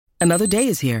Another day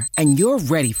is here, and you're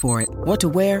ready for it. What to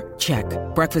wear? Check.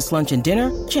 Breakfast, lunch, and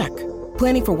dinner? Check.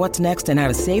 Planning for what's next and how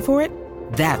to save for it?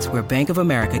 That's where Bank of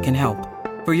America can help.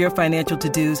 For your financial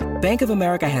to-dos, Bank of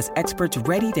America has experts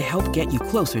ready to help get you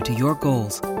closer to your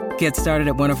goals. Get started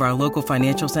at one of our local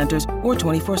financial centers or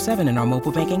 24/7 in our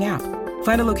mobile banking app.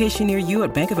 Find a location near you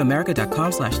at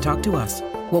bankofamerica.com/talktous.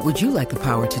 What would you like the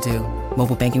power to do?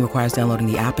 Mobile banking requires downloading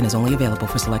the app and is only available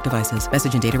for select devices.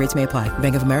 Message and data rates may apply.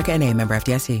 Bank of America N.A., member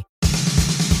FDIC.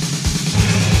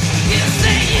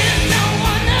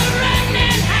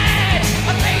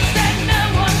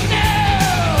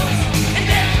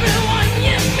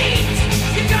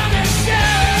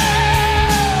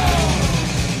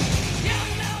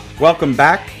 Welcome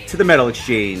back to the Metal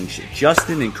Exchange.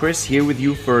 Justin and Chris here with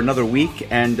you for another week,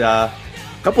 and a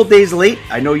couple days late.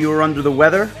 I know you were under the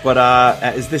weather, but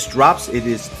as this drops, it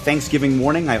is Thanksgiving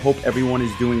morning. I hope everyone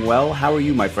is doing well. How are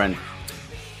you, my friend?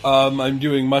 I'm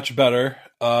doing much better.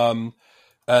 And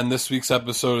this week's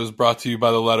episode is brought to you by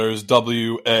the letters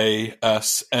W.A.S.P.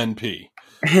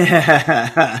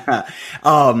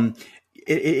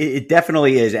 It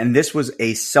definitely is, and this was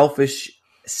a selfish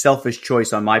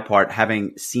choice on my part,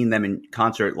 having seen them in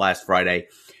concert last Friday.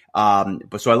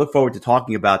 But so I look forward to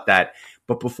talking about that.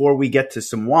 But before we get to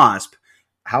some W.A.S.P,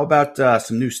 how about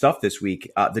some new stuff this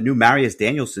week? The new Marius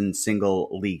Danielson single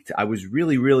leaked. I was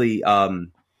really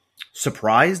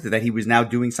surprised that he was now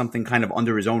doing something kind of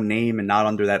under his own name and not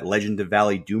under that Legend of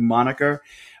Valley Doom moniker.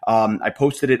 I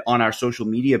posted it on our social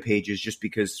media pages just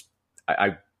because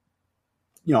I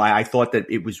thought that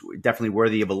it was definitely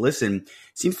worthy of a listen.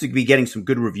 Seems to be getting some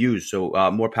good reviews, so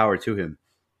more power to him.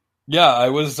 Yeah, I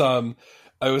was kind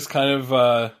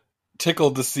of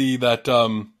tickled to see that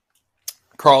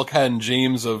Carl Ken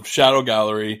James of Shadow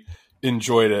Gallery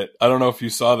enjoyed it. I don't know if you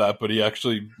saw that, but he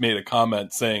actually made a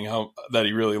comment saying that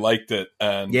he really liked it.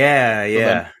 And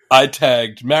yeah. I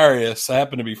tagged Marius. I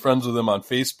happen to be friends with him on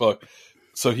Facebook,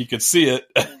 so he could see it.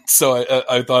 So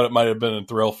I thought it might have been a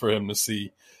thrill for him to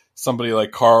see somebody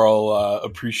like Carl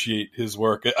appreciate his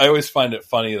work. I always find it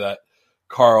funny that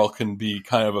Carl can be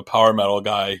kind of a power metal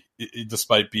guy,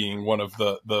 despite being one of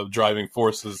the driving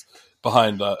forces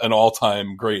behind an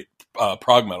all-time great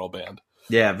prog metal band.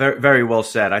 Yeah, very, very well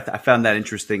said. I found that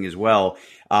interesting as well.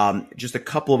 Just a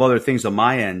couple of other things on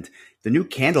my end. The new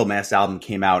Candlemass album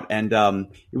came out, and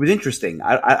it was interesting.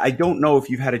 I don't know if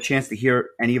you've had a chance to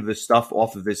hear any of the stuff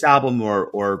off of this album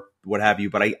or what have you,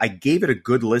 but I gave it a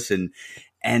good listen.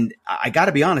 And I got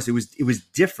to be honest, it was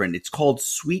different. It's called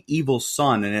Sweet Evil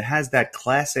Sun, and it has that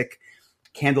classic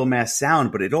Candlemass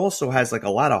sound, but it also has like a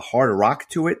lot of hard rock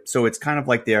to it. So it's kind of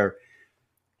like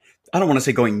I don't want to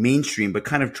say going mainstream, but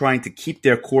kind of trying to keep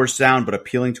their core sound, but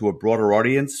appealing to a broader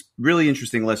audience. Really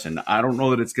interesting listen. I don't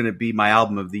know that it's going to be my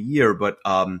album of the year, but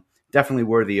definitely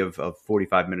worthy of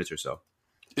 45 minutes or so.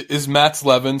 Is Mats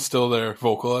Levin still their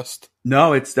vocalist?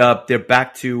 No, it's they're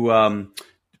back to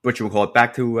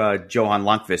back to Johan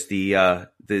Lundqvist,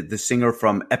 the singer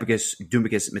from Epicus,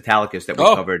 Doomicus, Metallicus that we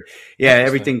covered. Yeah,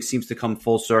 everything seems to come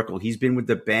full circle. He's been with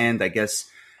the band, I guess,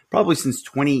 probably since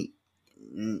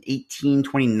 2018,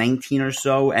 2019 or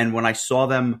so. And when I saw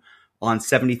them on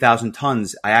 70,000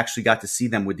 Tons, I actually got to see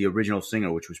them with the original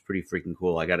singer, which was pretty freaking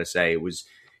cool. I got to say, it was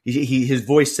his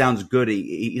voice sounds good.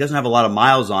 He doesn't have a lot of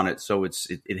miles on it, so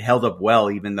it held up well,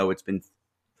 even though it's been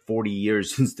 40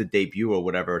 years since the debut or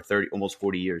whatever, almost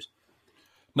 40 years.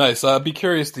 Nice. I'd be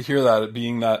curious to hear that,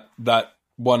 being that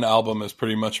one album is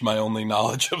pretty much my only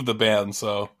knowledge of the band.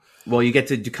 So, well, you get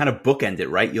to kind of bookend it,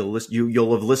 right? You'll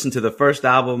have listened to the first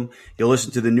album, you'll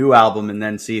listen to the new album, and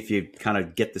then see if you kind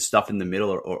of get the stuff in the middle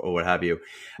or what have you.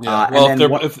 Yeah.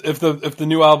 If the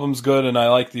new album's good and I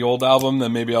like the old album,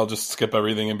 then maybe I'll just skip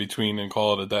everything in between and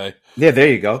call it a day. Yeah, there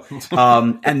you go.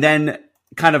 And then,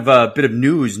 kind of a bit of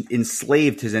news,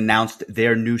 Enslaved has announced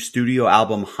their new studio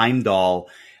album, Heimdall.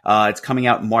 It's coming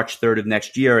out March 3rd of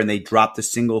next year, and they dropped a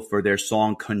single for their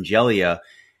song, Congelia.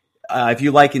 If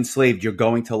you like Enslaved, you're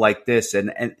going to like this.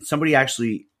 And somebody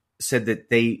actually said that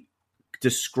they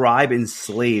describe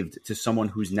Enslaved to someone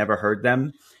who's never heard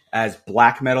them as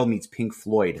black metal meets Pink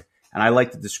Floyd. And I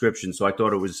like the description, so I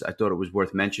thought it was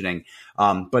worth mentioning.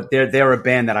 But they're a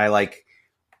band that I like.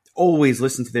 Always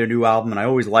listen to their new album, and I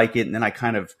always like it, and then I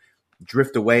kind of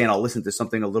drift away and I'll listen to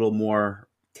something a little more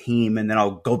tame, and then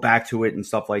I'll go back to it and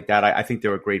stuff like that. I think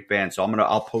they're a great band, so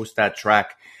I'll post that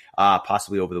track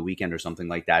possibly over the weekend or something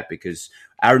like that, because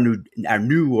our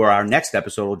next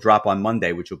episode will drop on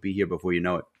Monday, which will be here before you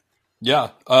know it.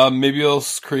 Yeah, maybe we'll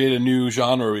create a new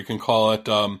genre. We can call it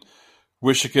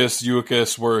Wishicus,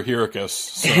 Euicus, were Hericus.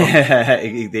 So. There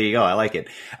you go. I like it.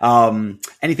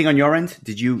 Anything on your end?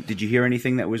 Did you hear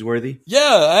anything that was worthy?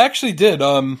 Yeah, I actually did.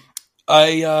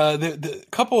 The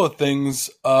couple of things.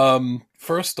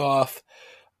 First off,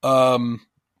 wow,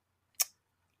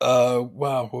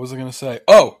 what was I going to say?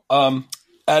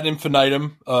 Ad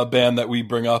Infinitum, a band that we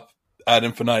bring up ad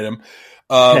infinitum,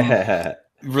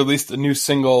 released a new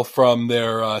single from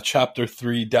their Chapter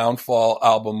 3 Downfall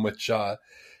album, which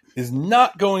is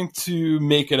not going to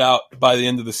make it out by the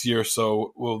end of this year,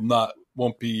 so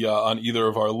won't be on either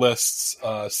of our lists.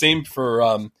 Same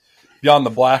for Beyond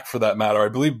the Black, for that matter. I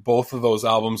believe both of those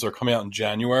albums are coming out in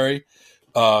January.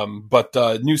 But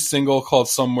new single called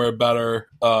Somewhere Better.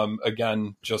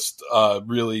 Again, just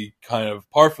really kind of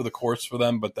par for the course for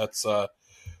them, but that's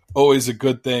always a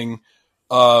good thing.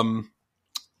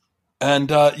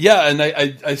 And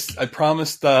I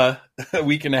promised a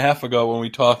week and a half ago when we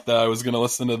talked that I was going to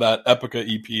listen to that Epica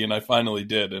EP, and I finally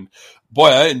did. And boy,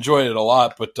 I enjoyed it a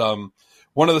lot. But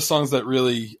one of the songs that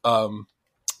really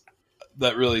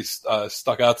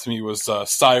stuck out to me was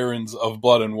Sirens of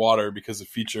Blood and Water, because it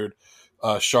featured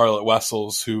Charlotte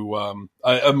Wessels, who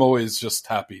I'm always just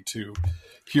happy to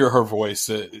hear her voice.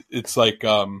 It's like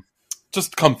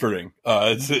just comforting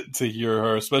to hear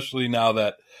her, especially now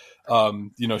that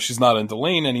she's not in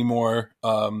Delane anymore.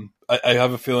 I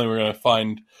have a feeling we're going to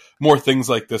find more things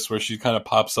like this where she kind of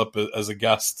pops up as a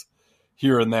guest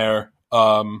here and there.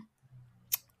 And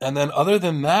then other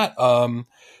than that,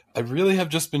 I really have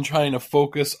just been trying to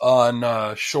focus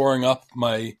on shoring up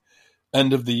my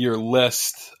end of the year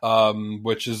list,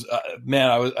 which is,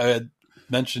 I had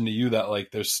mentioned to you that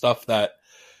like there's stuff that,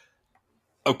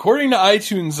 according to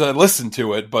iTunes, I listened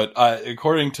to it, but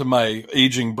according to my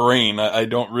aging brain, I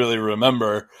don't really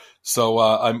remember. So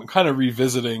I'm kind of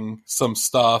revisiting some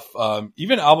stuff.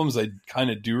 Even albums I kind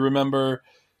of do remember.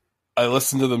 I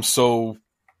listened to them so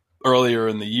earlier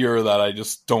in the year that I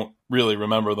just don't really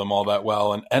remember them all that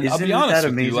well. And I'll be honest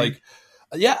with you, like,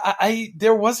 yeah,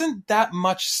 there wasn't that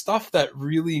much stuff that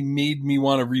really made me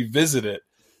want to revisit it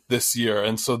this year.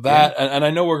 And so that, and I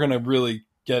know we're going to really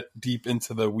get deep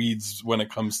into the weeds when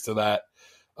it comes to that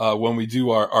when we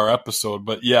do our episode.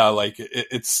 But yeah, like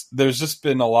there's just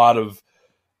been a lot of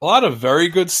very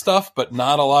good stuff, but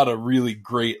not a lot of really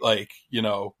great, like,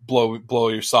 blow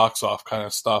your socks off kind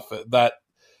of stuff. That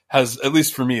has, at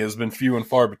least for me, has been few and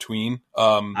far between.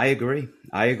 I agree.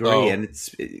 And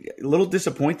it's a little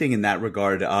disappointing in that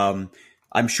regard.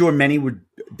 I'm sure many would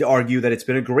argue that it's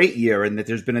been a great year and that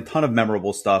there's been a ton of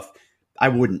memorable stuff. I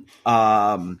wouldn't.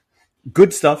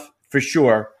 Good stuff, for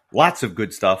sure. Lots of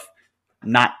good stuff.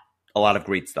 Not a lot of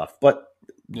great stuff. But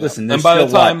listen, there's by still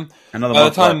the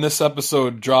time this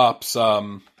episode drops,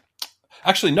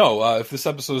 actually, no, if this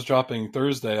episode is dropping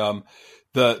Thursday,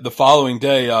 the following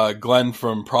day, Glenn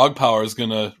from Prog Power is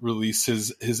going to release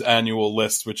his annual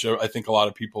list, which I think a lot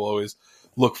of people always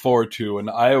look forward to. And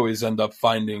I always end up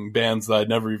finding bands that I'd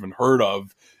never even heard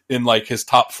of in like his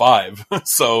top 5.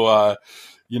 So, I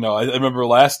remember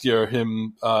last year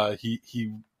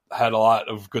he had a lot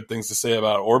of good things to say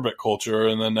about Orbit Culture.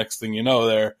 And then next thing you know,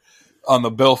 they're on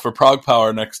the bill for Prog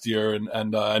Power next year.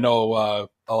 And I know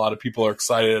a lot of people are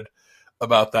excited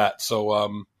about that.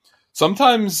 So,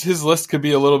 sometimes his list could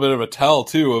be a little bit of a tell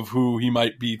too of who he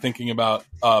might be thinking about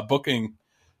booking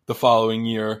the following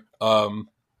year.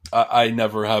 I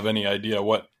never have any idea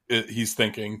what he's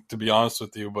thinking, to be honest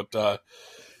with you, but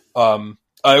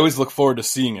I always look forward to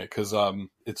seeing it because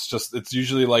it's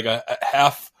usually like a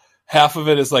half of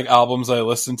it is like albums I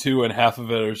listen to, and half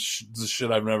of it is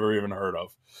shit I've never even heard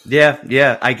of.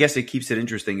 Yeah. I guess it keeps it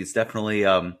interesting. It's definitely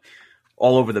all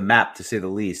over the map, to say the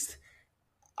least.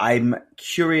 I'm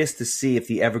curious to see if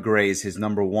the Evergrey is his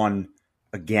number one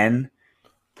again.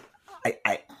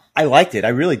 I liked it. I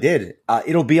really did.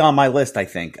 It'll be on my list, I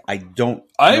think.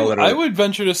 I would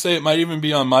venture to say it might even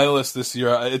be on my list this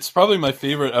year. It's probably my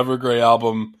favorite Evergrey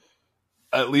album,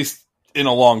 at least in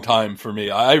a long time for me.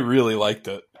 I really liked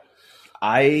it.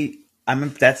 I'm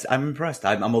impressed.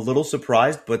 I'm a little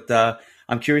surprised, but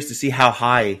I'm curious to see how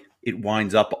high it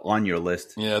winds up on your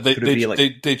list. Yeah, they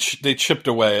chipped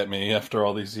away at me after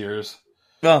all these years.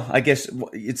 Well, I guess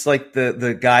it's like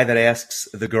the guy that asks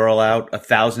the girl out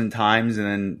 1,000 times, and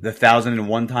then the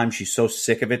 1,001 time she's so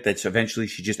sick of it that eventually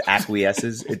she just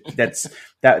acquiesces.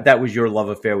 That was your love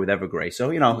affair with Evergrey.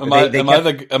 So am I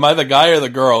the guy or the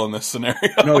girl in this scenario?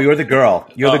 No, you're the girl.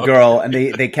 You're the girl, and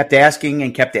they kept asking,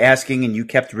 and you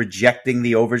kept rejecting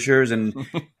the overtures, and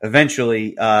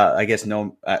eventually, I guess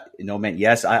no meant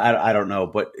yes. I don't know,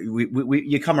 but we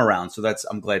you come around, so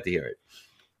I'm glad to hear it.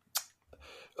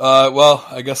 Well,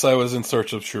 I guess I was in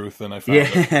search of truth and I found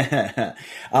it.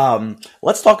 Yeah.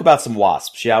 Let's talk about some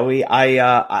Wasp, shall we?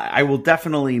 I will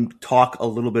definitely talk a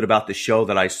little bit about the show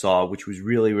that I saw, which was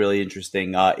really, really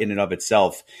interesting in and of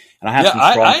itself. And I have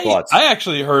some strong thoughts. I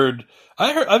actually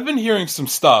I've been hearing some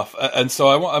stuff, and so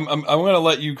I'm going to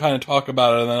let you kind of talk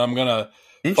about it, and then I'm going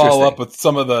to follow up with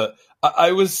some of the.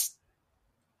 I was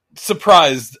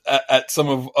surprised at some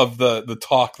of the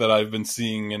talk that I've been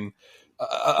seeing, and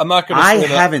I'm not going to. I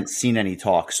haven't seen any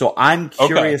talk, so I'm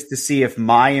curious to see if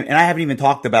and I haven't even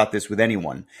talked about this with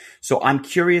anyone. So I'm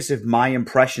curious if my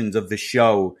impressions of the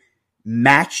show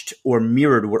matched or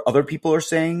mirrored what other people are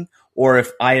saying, or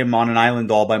if I am on an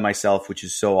island all by myself, which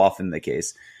is so often the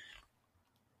case.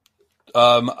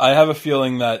 I have a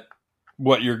feeling that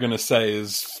what you're going to say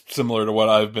is similar to what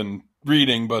I've been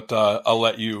reading, but I'll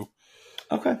let you.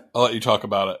 Okay. I'll let you talk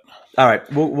about it. All right,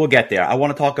 we'll get there. I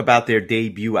want to talk about their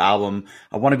debut album.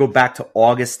 I want to go back to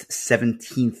August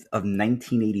 17th of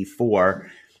 1984.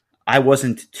 I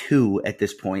wasn't 2 at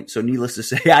this point, so needless to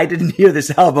say, I didn't hear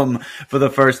this album for the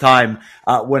first time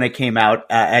when it came out,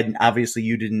 and obviously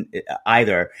you didn't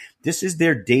either. This is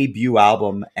their debut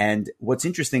album, and what's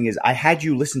interesting is I had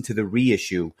you listen to the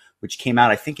reissue, which came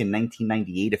out, I think, in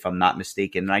 1998, if I'm not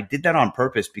mistaken, and I did that on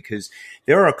purpose because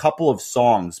there are a couple of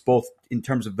songs, both in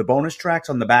terms of the bonus tracks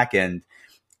on the back end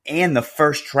and the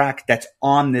first track that's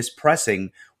on this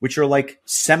pressing, which are like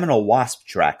seminal Wasp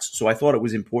tracks. So I thought it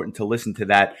was important to listen to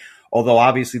that, although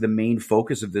obviously the main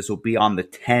focus of this will be on the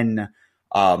 10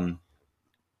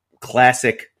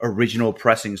 classic original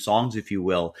pressing songs, if you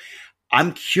will.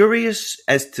 I'm curious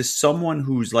as to someone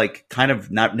who's like kind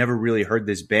of never really heard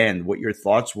this band, what your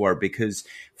thoughts were, because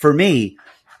for me,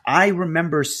 I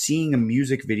remember seeing a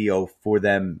music video for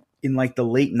them in like the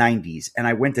late 90s, and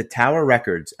I went to Tower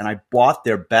Records and I bought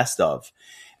their best of.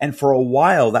 And for a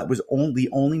while, that was the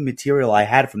only material I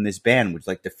had from this band, which was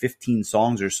like the 15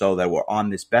 songs or so that were on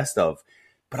this best of.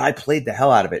 But I played the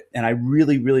hell out of it, and I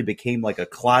really, really became like a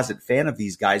closet fan of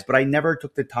these guys, but I never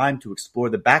took the time to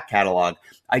explore the back catalog.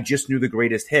 I just knew the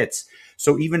greatest hits.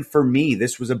 So even for me,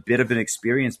 this was a bit of an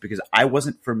experience because I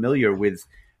wasn't familiar with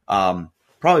probably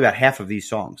about half of these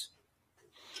songs.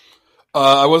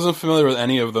 I wasn't familiar with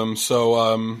any of them,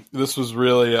 so this was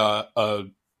really a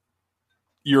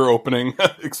ear-opening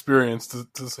experience,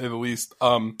 to say the least.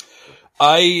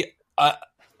 I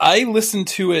listened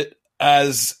to it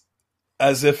as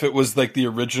if it was like the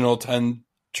original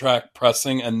 10-track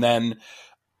pressing, and then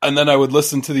I would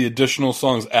listen to the additional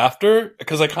songs after,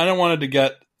 because I kind of wanted to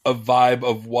get a vibe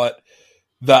of what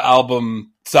the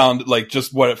album sounded like,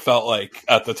 just what it felt like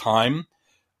at the time.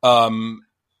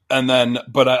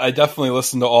 But I definitely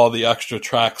listened to all the extra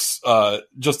tracks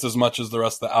just as much as the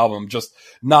rest of the album, just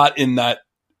not in that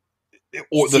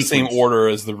the same order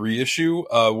as the reissue,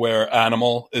 where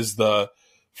Animal is the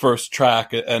first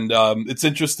track. And it's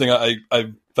interesting.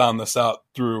 I found this out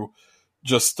through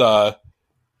just going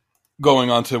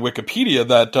onto Wikipedia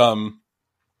that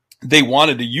they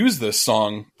wanted to use this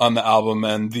song on the album,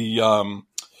 and the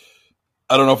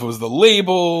I don't know if it was the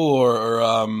label or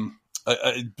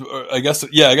I guess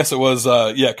it was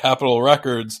Capitol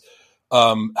Records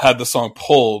had the song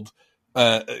pulled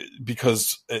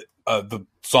because the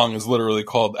song is literally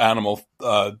called Animal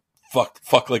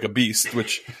Fuck Like a Beast,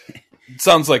 which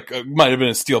sounds like it might have been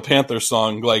a Steel Panther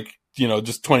song, like,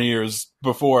 just 20 years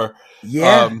before.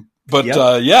 Yeah.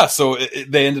 So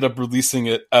they ended up releasing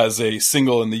it as a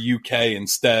single in the UK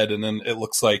instead, and then it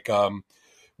looks like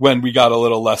when we got a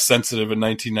little less sensitive in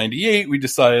 1998, we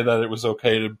decided that it was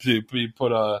okay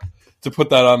to put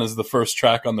that on as the first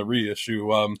track on the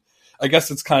reissue. I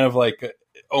guess it's kind of like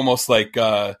almost like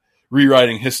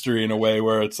rewriting history in a way,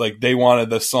 where it's like they wanted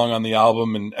this song on the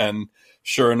album, and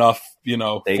sure enough,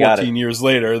 14 years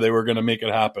later, they were going to make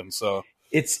it happen. So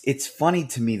it's funny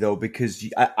to me though, because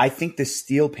I think the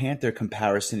Steel Panther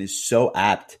comparison is so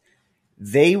apt.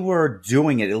 They were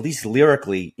doing it, at least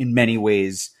lyrically, in many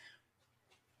ways,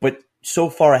 but so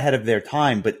far ahead of their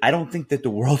time. But I don't think that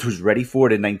the world was ready for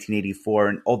it in 1984.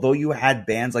 And although you had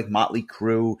bands like Motley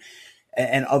Crue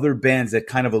and other bands that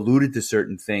kind of alluded to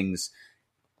certain things,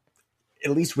 at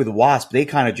least with W.A.S.P, they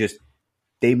kind of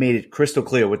they made it crystal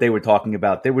clear what they were talking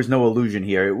about. There was no illusion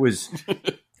here. It was,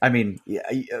 I mean,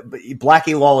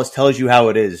 Blackie Lawless tells you how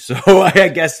it is. So I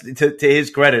guess to his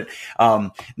credit,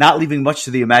 not leaving much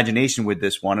to the imagination with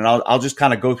this one. And I'll just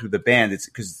kind of go through the band.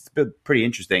 Because it's pretty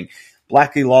interesting.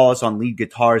 Blackie Lawless on lead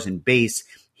guitars and bass.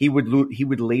 he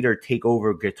would later take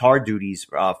over guitar duties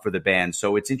for the band.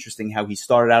 So it's interesting how he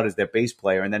started out as their bass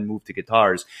player and then moved to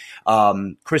guitars.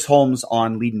 Chris Holmes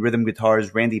on lead and rhythm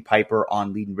guitars, Randy Piper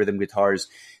on lead and rhythm guitars,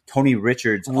 Tony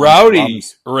Richards on Rowdy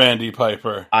drums. Randy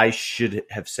Piper. I should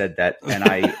have said that, and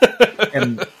I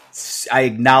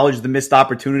acknowledge the missed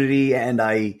opportunity, and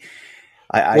I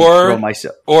throw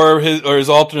myself or his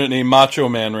alternate name, Macho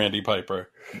Man Randy Piper.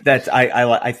 That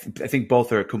I think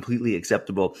both are completely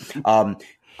acceptable.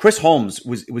 Chris Holmes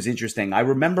was interesting. I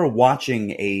remember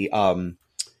watching a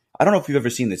I don't know if you've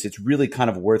ever seen this. It's really kind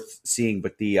of worth seeing.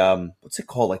 But the what's it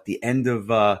called? Like the end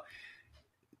of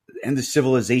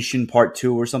Civilization Part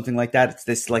 2 or something like that. It's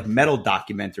this like metal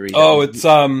documentary. It's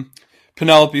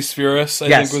Penelope Spheris, I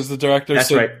think was the director. That's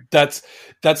so right. That's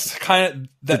kind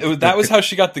of that was how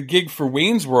she got the gig for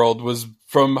Wayne's World, was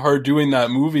from her doing that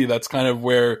movie. That's kind of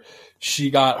where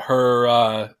she got her,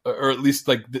 or at least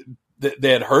like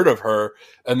they had heard of her,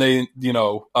 and they,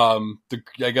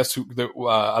 I guess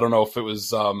I don't know if it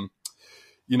was,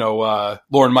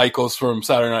 Lorne Michaels from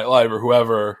Saturday Night Live or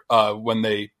whoever, when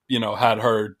they, had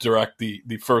her direct the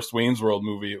first Wayne's World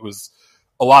movie. It was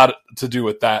a lot to do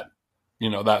with that,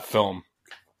 that film.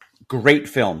 Great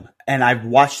film. And I've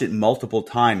watched it multiple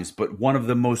times, but one of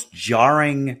the most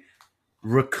jarring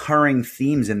recurring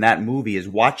themes in that movie is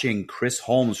watching Chris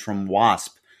Holmes from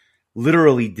W.A.S.P.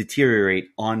 literally deteriorate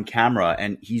on camera.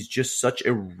 And he's just such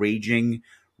a raging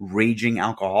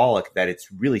alcoholic that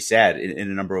it's really sad in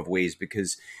a number of ways,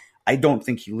 because I don't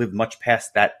think he lived much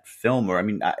past that film. Or, I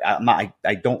mean,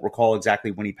 I don't recall exactly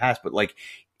when he passed, but like,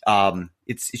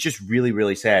 it's just really,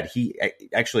 really sad. He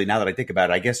actually, now that I think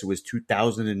about it, I guess it was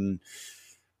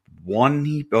 2001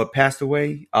 he passed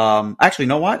away. Actually, you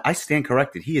know what? I stand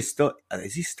corrected. Is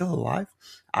he still alive?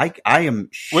 I am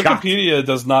shocked. Wikipedia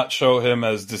does not show him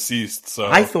as deceased. So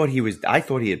I thought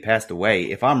he had passed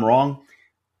away. If I'm wrong,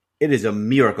 it is a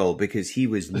miracle, because he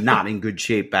was not in good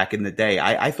shape back in the day.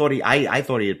 I thought he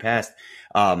had passed.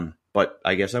 But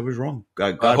I guess I was wrong.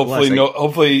 God hopefully, bless.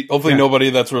 Hopefully, nobody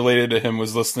that's related to him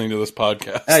was listening to this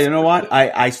podcast. You know what?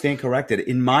 I stand corrected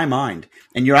in my mind,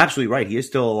 and you're absolutely right. He is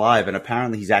still alive, and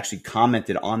apparently, he's actually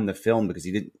commented on the film because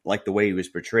he didn't like the way he was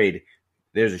portrayed.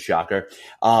 There's a shocker.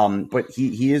 But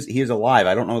he is alive.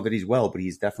 I don't know that he's well, but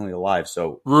he's definitely alive.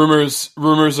 So rumors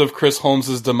of Chris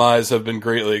Holmes's demise have been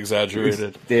greatly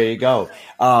exaggerated. There you go.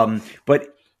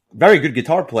 But very good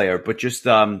guitar player, but just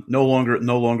no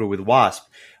longer with W.A.S.P.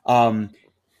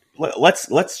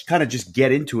 Let's kind of just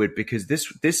get into it, because this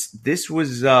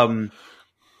was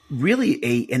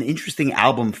really an interesting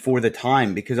album for the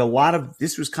time, because a lot of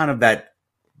this was kind of the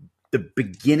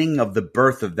beginning of the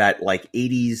birth of that like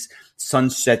 80s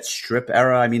Sunset Strip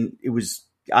era. I mean, it was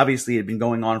obviously it had been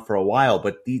going on for a while,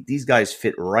 but these guys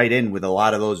fit right in with a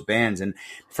lot of those bands. And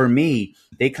for me,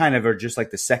 they kind of are just like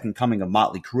the second coming of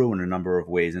Motley Crue in a number of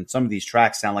ways. And some of these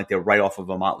tracks sound like they're right off of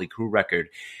a Motley Crue record.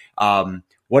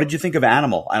 What did you think of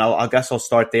Animal? And I guess I'll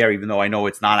start there, even though I know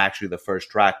it's not actually the first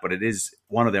track, but it is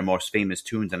one of their most famous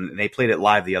tunes, and they played it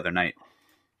live the other night.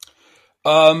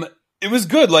 It was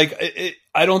good. Like,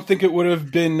 I don't think it would have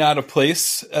been out of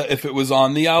place if it was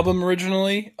on the album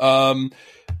originally.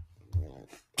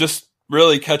 Just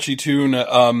really catchy tune.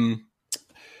 I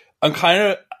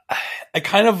kind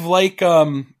of like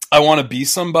I Want to Be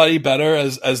Somebody better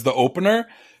as the opener.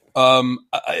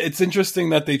 It's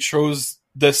interesting that they chose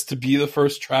this to be the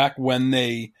first track when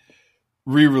they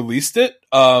re-released it.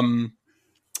 But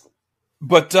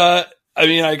I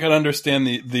mean, I can understand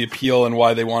the appeal and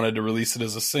why they wanted to release it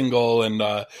as a single, and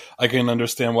I can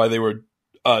understand why they were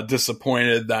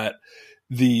disappointed that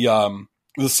the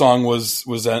song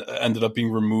was ended up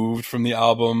being removed from the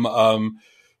album.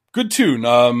 Good tune.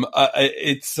 I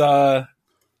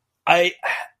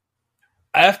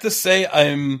have to say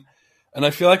and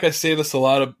I feel like I say this a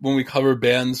lot when we cover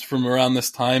bands from around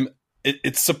this time.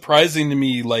 It's surprising to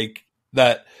me, like,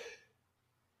 that.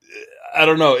 I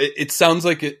don't know. It sounds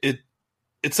like it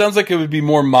sounds like it would be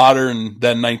more modern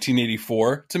than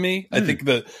 1984 to me. I think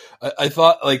I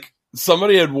thought, like,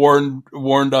 somebody had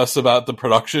warned us about the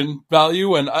production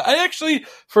value, and I actually,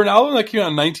 for an album that came out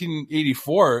in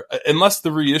 1984, unless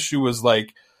the reissue was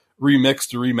like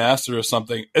remixed or remastered or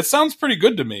something, it sounds pretty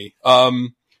good to me.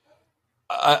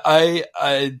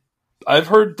 I've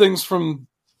heard things from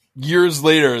years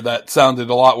later that sounded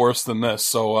a lot worse than this.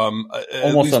 So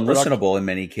almost unlistenable in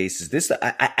many cases. This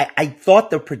I thought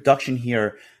the production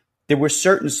here, there were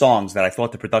certain songs that I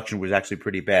thought the production was actually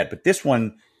pretty bad, but this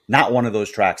one, not one of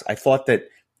those tracks. I thought that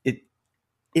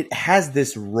it has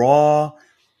this raw,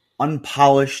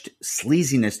 unpolished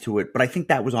sleaziness to it, but I think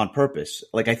that was on purpose.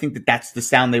 Like, I think that that's the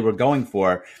sound they were going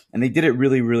for, and they did it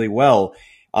really, really well.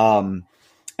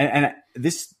 and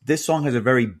this song has a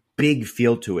very big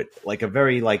feel to it, like a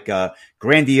very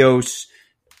grandiose,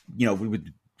 we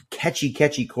would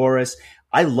catchy chorus.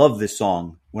 I love this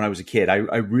song when I was a kid. I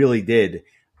really did.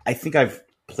 I think I've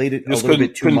played it a little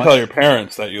bit too much. Couldn't tell your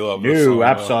parents that you love this song.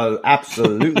 No,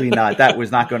 absolutely not. That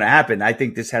was not going to happen. I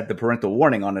think this had the parental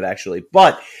warning on it, actually.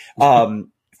 But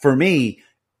for me,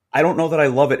 I don't know that I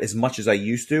love it as much as I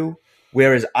used to.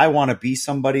 Whereas I Want to Be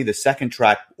Somebody, the second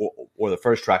track or the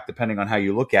first track, depending on how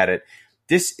you look at it,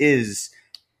 this is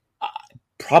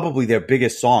probably their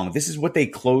biggest song. This is what they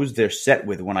closed their set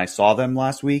with when I saw them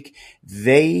last week.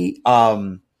 This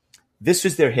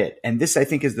is their hit. And this, I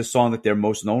think, is the song that they're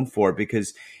most known for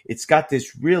because it's got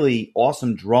this really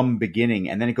awesome drum beginning.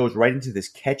 And then it goes right into this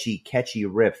catchy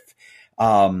riff.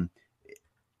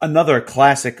 Another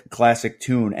classic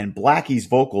tune. And Blackie's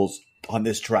vocals on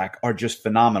this track are just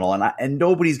phenomenal. And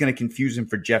nobody's going to confuse him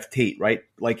for Jeff Tate, right?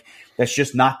 Like, that's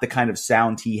just not the kind of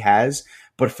sound he has.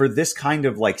 But for this kind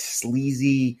of like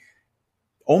sleazy,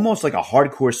 almost like a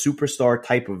hardcore superstar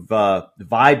type of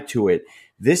vibe to it,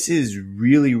 this is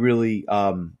really, really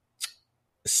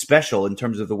special in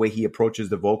terms of the way he approaches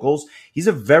the vocals. He's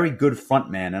a very good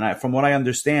frontman. And from what I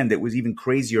understand, it was even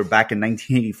crazier back in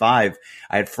 1985.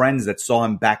 I had friends that saw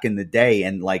him back in the day,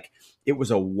 and like it was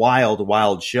a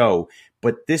wild show.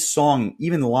 But this song,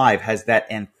 even live, has that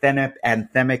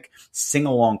anthemic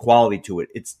sing-along quality to it.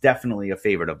 It's definitely a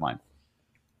favorite of mine.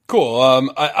 Cool.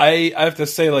 I have to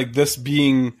say, like, this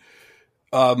being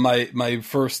my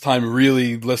first time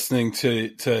really listening to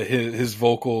his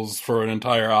vocals for an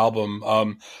entire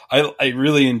album, I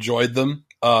really enjoyed them.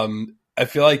 I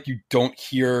feel like you don't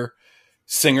hear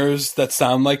singers that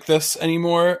sound like this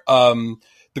anymore.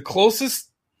 The closest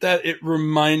that it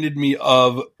reminded me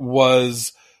of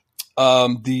was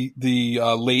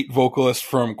the late vocalist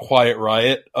from Quiet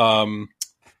Riot.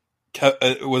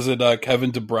 Was it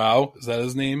Kevin DeBrow? Is that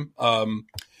his name?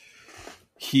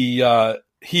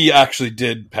 He actually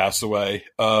did pass away.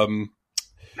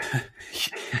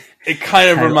 It kind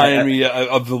of reminded me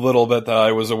of the little bit that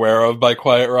I was aware of by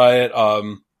Quiet Riot.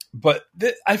 But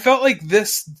I felt like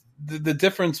the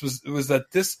difference was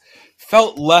that this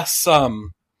felt less,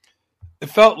 it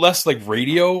felt less like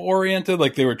radio oriented.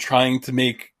 Like they were trying to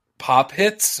make pop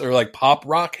hits or like pop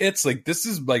rock hits. Like this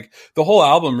is like the whole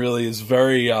album really is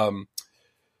very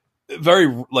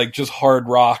like just hard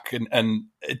rock, and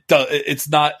it's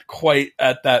not quite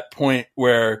at that point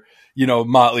where, you know,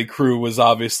 Motley Crue was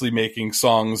obviously making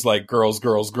songs like Girls,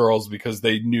 Girls, Girls because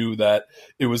they knew that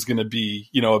it was going to be,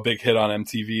 you know, a big hit on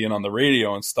MTV and on the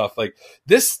radio and stuff. Like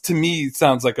this to me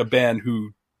sounds like a band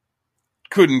who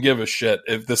couldn't give a shit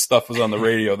if this stuff was on the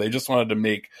radio. They just wanted to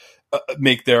make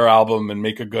their album and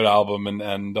make a good album,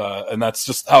 and that's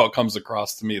just how it comes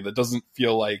across to me. That doesn't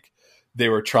feel like they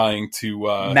were trying to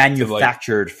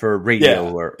manufactured for radio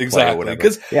or exactly. Or whatever.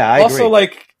 Because I also agree.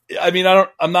 like, I mean,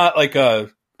 I'm not like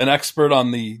an expert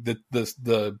on the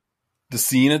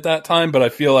scene at that time, but I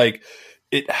feel like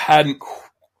it hadn't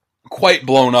quite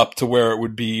blown up to where it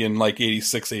would be in like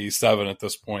 86, 87 at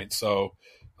this point. So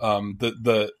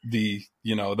the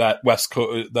you know, that West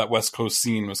Coast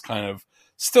scene was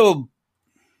still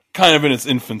kind of in its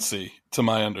infancy, to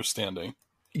my understanding.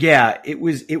 Yeah, it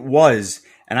was.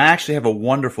 And I actually have a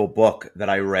wonderful book that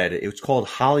I read. It's called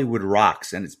Hollywood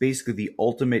Rocks, and it's basically the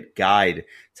ultimate guide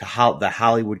to how the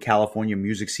Hollywood, California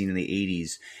music scene in the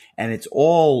 80s. And it's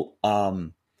all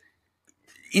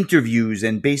interviews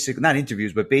and not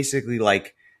interviews, but basically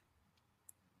like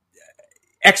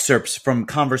excerpts from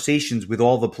conversations with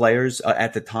all the players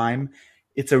at the time.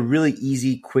 It's a really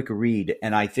easy, quick read,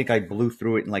 and I think I blew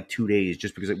through it in like 2 days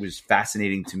just because it was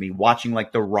fascinating to me, watching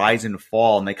like the rise and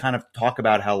fall. And they kind of talk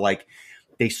about how like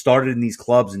they started in these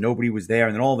clubs and nobody was there,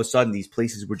 and then all of a sudden these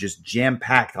places were just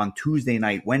jam-packed on Tuesday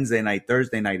night, Wednesday night,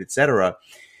 Thursday night, etc.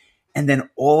 And then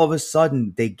all of a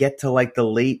sudden they get to like the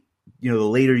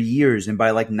later years, and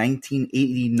by like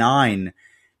 1989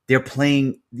 they're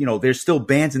playing, you know, there's still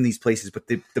bands in these places, but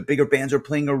the bigger bands are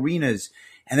playing arenas.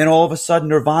 And then all of a sudden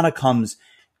Nirvana comes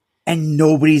and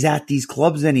nobody's at these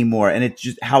clubs anymore. And it's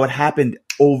just how it happened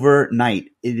overnight.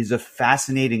 It is a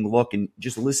fascinating look. And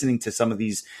just listening to some of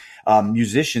these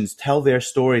musicians tell their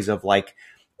stories of like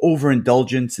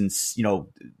overindulgence and, you know,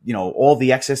 all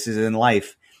the excesses in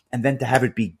life. And then to have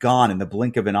it be gone in the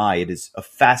blink of an eye, it is a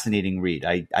fascinating read.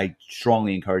 I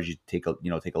strongly encourage you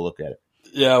to take a look at it.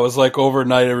 Yeah, it was like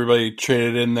overnight everybody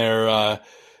traded in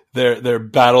their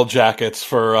battle jackets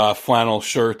for flannel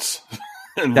shirts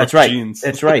and That's right. jeans.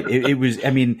 That's right. It was,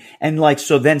 I mean, and like,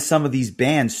 so then some of these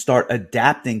bands start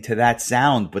adapting to that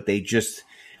sound, but they just,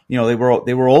 they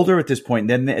were older at this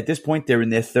point. And then at this point, they're in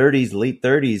their 30s, late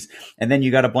 30s. And then you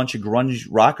got a bunch of grunge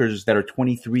rockers that are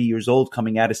 23 years old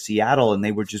coming out of Seattle, and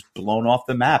they were just blown off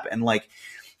the map. And like,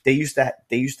 they used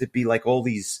to be like all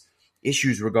these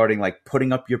issues regarding like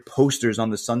putting up your posters on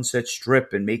the Sunset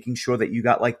Strip and making sure that you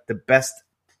got like the best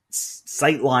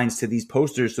sight lines to these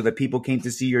posters so that people came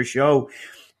to see your show.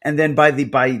 And then by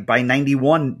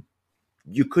 91,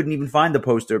 you couldn't even find the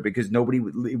poster because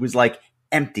it was like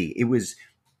empty. It was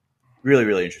really,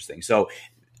 really interesting. So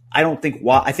I think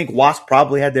W.A.S.P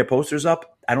probably had their posters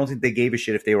up. I don't think they gave a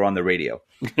shit if they were on the radio.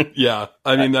 Yeah.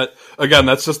 I mean,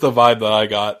 that's just the vibe that I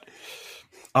got.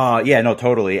 Yeah, no,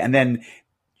 totally. And then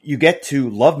you get to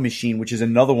Love Machine, which is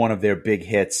another one of their big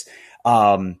hits.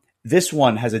 This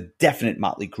one has a definite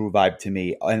Motley Crue vibe to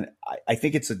me. And I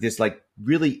think it's this like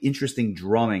really interesting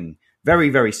drumming. Very,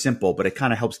 very simple, but it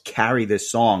kind of helps carry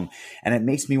this song. And it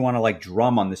makes me want to like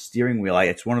drum on the steering wheel.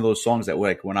 It's one of those songs that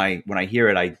like when I hear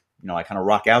it, I kind of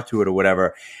rock out to it or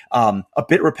whatever. A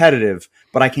bit repetitive,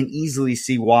 but I can easily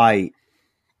see why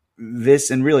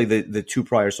this and really the two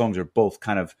prior songs are both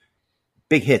kind of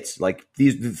big hits. Like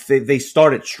they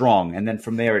started strong, and then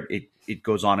from there it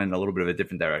goes on in a little bit of a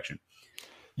different direction.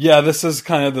 Yeah, this is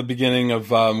kind of the beginning of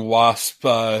W.A.S.P.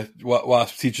 What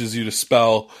W.A.S.P. teaches you to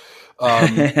spell.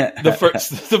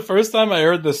 The first time I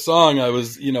heard this song, I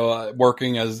was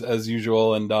working as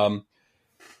usual, and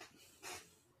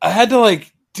I had to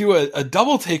like do a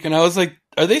double take, and I was like,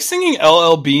 "Are they singing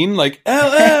LL Bean? Like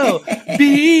LL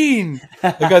Bean?"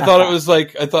 Like I thought it was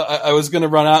like I thought I was gonna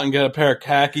run out and get a pair of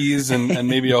khakis and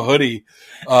maybe a hoodie.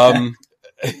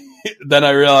 Then I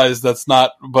realized that's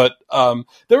not. But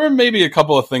there were maybe a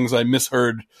couple of things I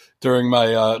misheard during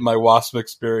my my W.A.S.P.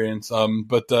 experience.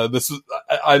 But this is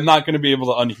I'm not going to be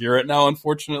able to unhear it now,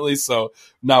 unfortunately. So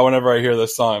now whenever I hear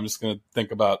this song, I'm just going to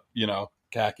think about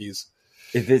khakis.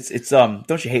 If it's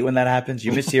don't you hate when that happens?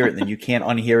 You mishear it and then you can't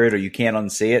unhear it or you can't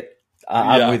unsee it.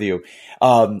 I'm with you.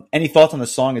 Any thoughts on the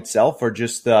song itself, or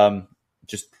just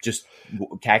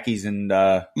khakis and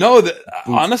no?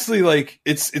 Honestly, like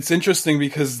it's interesting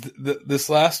because this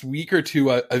last week or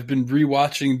two, I've been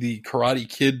rewatching the Karate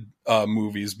Kid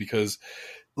movies because,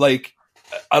 like,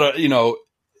 I don't,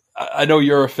 I know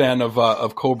you're a fan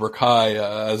of Cobra Kai,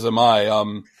 as am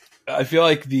I. I feel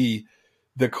like the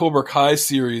Cobra Kai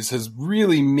series has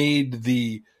really made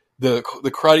the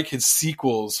Karate Kid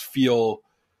sequels feel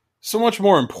so much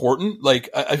more important. Like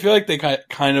I feel like they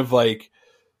kind of like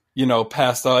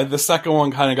passed out. The second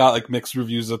one kind of got like mixed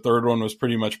reviews. The third one was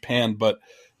pretty much panned. But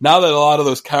now that a lot of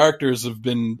those characters have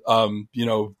been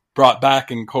brought back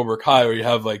in Cobra Kai, where you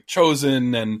have like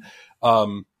Chosen and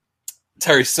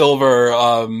Terry Silver,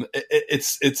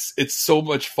 it's so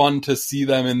much fun to see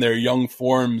them in their young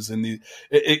forms, and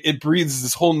it breathes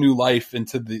this whole new life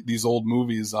into these old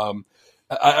movies.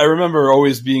 I remember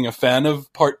always being a fan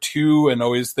of Part 2 and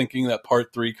always thinking that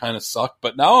Part 3 kind of sucked,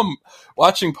 but now I'm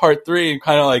watching Part 3 and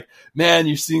kind of like, man,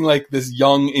 you're seeing like this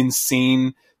young,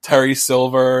 insane Terry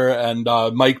Silver and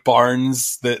Mike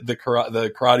Barnes, the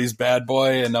karate's bad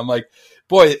boy, and I'm like,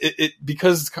 boy, it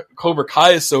because Cobra Kai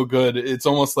is so good, it's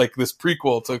almost like this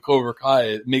prequel to Cobra Kai.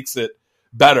 It makes it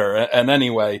better. And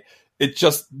anyway,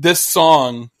 this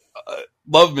song,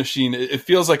 Love Machine, it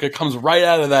feels like it comes right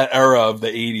out of that era of the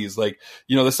 80s. Like,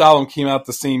 this album came out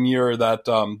the same year that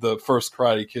the first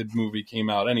Karate Kid movie came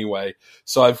out anyway.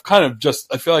 So I've kind of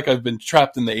I feel like I've been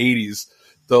trapped in the 80s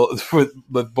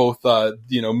with both,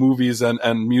 movies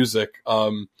and music.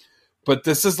 But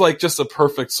this is like just a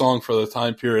perfect song for the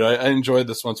time period. I enjoyed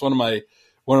this one. It's one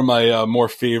of my more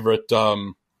favorite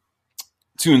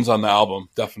tunes on the album.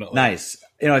 Definitely. Nice.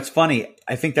 It's funny.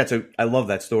 I think I love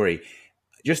that story.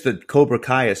 Just the Cobra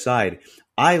Kai aside,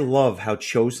 I love how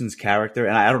Chosen's character,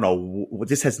 and I don't know,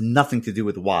 this has nothing to do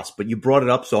with W.A.S.P, but you brought it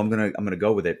up, so I'm gonna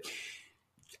go with it.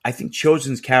 I think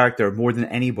Chosen's character, more than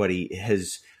anybody,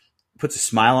 puts a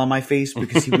smile on my face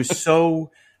because he was so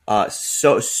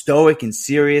stoic and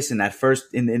serious in that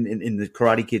first in the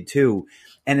Karate Kid 2,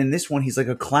 and in this one he's like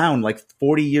a clown. Like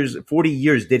 40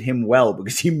 years did him well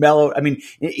because he mellowed. I mean,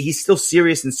 he's still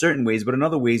serious in certain ways, but in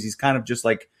other ways he's kind of just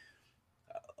like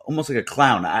almost like a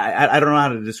clown. I don't know how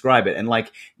to describe it. And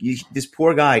like this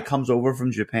poor guy comes over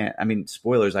from Japan. I mean,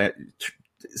 spoilers. I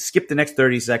skip the next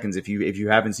 30 seconds if you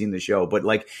haven't seen the show. But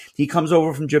like he comes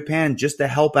over from Japan just to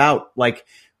help out, like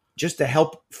just to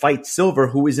help fight Silver,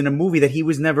 who is in a movie that he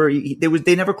was never.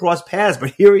 They never crossed paths.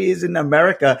 But here he is in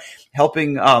America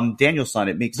helping Danielson.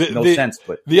 It makes no sense.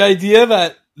 But the idea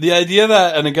that,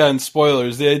 and again,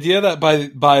 spoilers. The idea that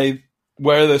by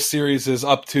where the series is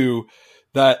up to,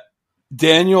 that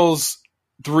Daniel's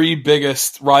three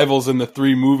biggest rivals in the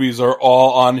three movies are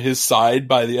all on his side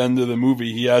by the end of the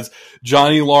movie. He has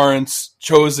Johnny Lawrence,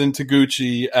 Chosen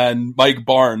Taguchi, and Mike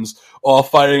Barnes all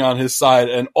fighting on his side,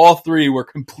 and all three were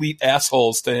complete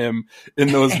assholes to him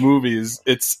in those movies.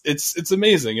 It's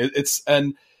amazing.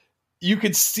 And you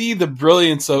could see the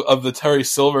brilliance of the Terry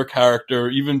Silver character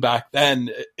even back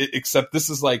then, except this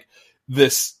is like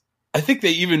this. I think they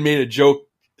even made a joke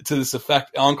to this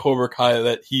effect on Cobra Kai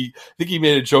that I think he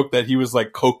made a joke that he was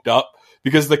like coked up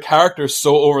because the character is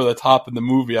so over the top in the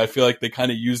movie. I feel like they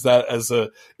kind of use that as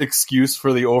a excuse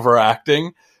for the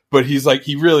overacting, but he's like,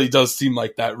 he really does seem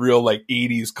like that real like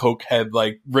 80s cokehead,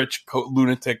 like rich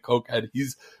lunatic cokehead.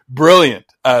 He's brilliant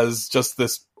as just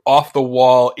this off the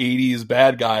wall 80s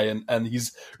bad guy. And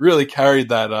he's really carried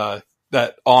that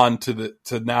on to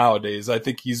nowadays. I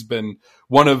think he's been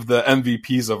one of the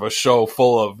MVPs of a show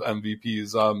full of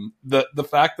MVPs. The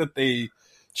fact that they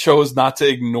chose not to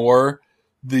ignore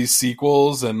these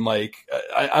sequels, and like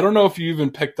I don't know if you even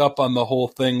picked up on the whole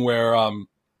thing where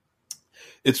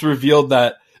it's revealed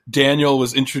that Daniel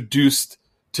was introduced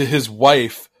to his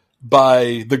wife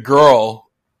by the girl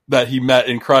that he met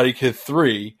in Karate Kid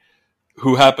 3,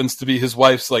 who happens to be his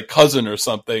wife's like cousin or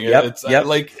something. Yep.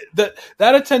 Like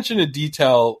that attention to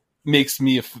detail makes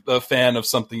me a fan of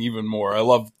something even more. I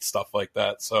love stuff like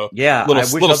that. So yeah,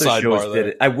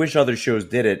 I wish other shows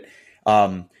did it.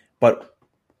 But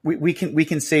we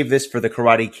can save this for the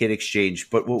Karate Kid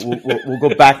exchange. But we'll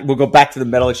go back. We'll go back to the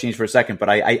medal exchange for a second. But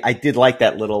I did like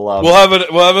that little. We'll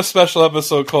have a special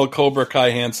episode called Cobra Kai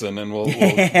Hansen, and we'll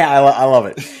I love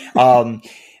it.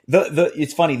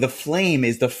 It's funny. The Flame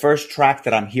is the first track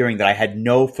that I'm hearing that I had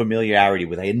no familiarity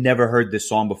with. I had never heard this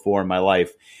song before in my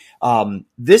life.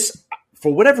 This,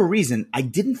 for whatever reason, I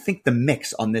didn't think the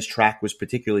mix on this track was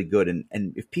particularly good.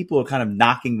 And if people are kind of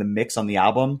knocking the mix on the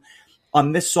album,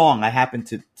 on this song, I happen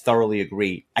to thoroughly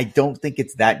agree. I don't think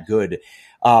it's that good.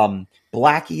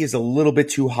 Blackie is a little bit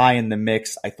too high in the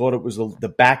mix. I thought it was the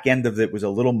back end of it was a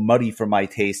little muddy for my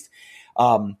taste.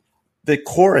 The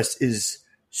chorus is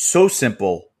so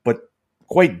simple, but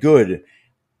quite good.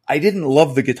 I didn't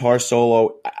love the guitar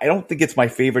solo. I don't think it's my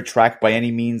favorite track by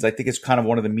any means. I think it's kind of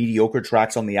one of the mediocre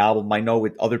tracks on the album. I know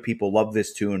other people love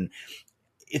this tune.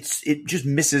 It just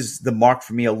misses the mark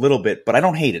for me a little bit, but I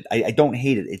don't hate it. I don't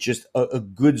hate it. It's just a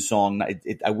good song.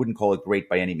 I wouldn't call it great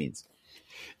by any means.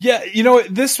 Yeah,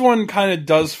 this one kind of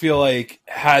does feel like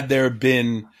had there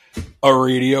been a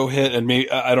radio hit, and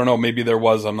I don't know, maybe there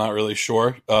was. I'm not really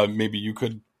sure. Maybe you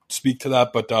could speak to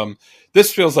that, but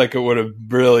this feels like it would have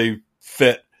really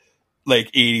fit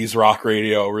like 80s rock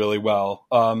radio really well.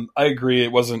 I agree.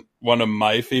 It wasn't one of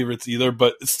my favorites either,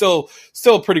 but it's still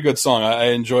a pretty good song. I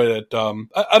enjoyed it.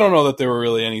 I don't know that there were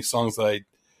really any songs that I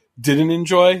didn't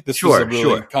enjoy. This was a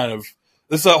really kind of,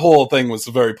 that whole thing was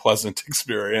a very pleasant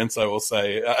experience, I will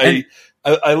say.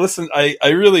 I listened, I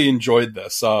really enjoyed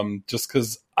this, just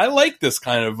cause I like this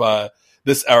kind of,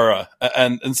 this era.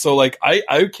 And so like,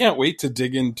 I can't wait to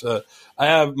dig into, I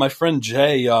have my friend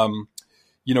Jay,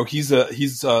 he's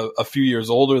a few years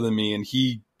older than me, and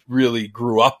he really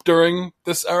grew up during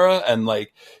this era. And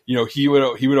like, he would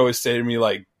always say to me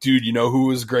like, dude, who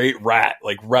was great? Rat,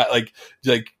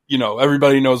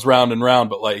 everybody knows Round and Round,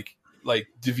 but like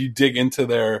if you dig into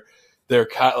their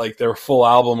full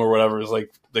album or whatever, is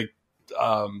like they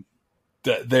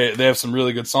have some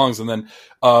really good songs. And then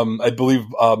I believe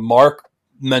Mark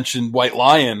mentioned White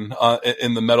Lion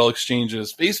in the Metal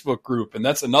Exchange's Facebook group, and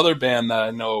that's another band that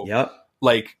I know. Yep.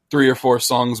 Like 3 or 4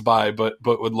 songs by, but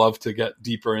would love to get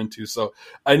deeper into. So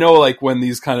I know like when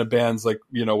these kind of bands, like,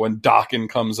 when Dokken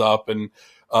comes up, and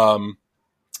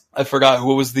I forgot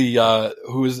who was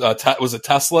was it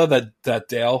Tesla that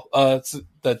Dale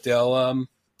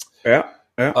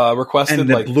requested, and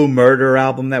the like Blue Murder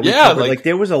album that we covered. Like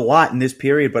there was a lot in this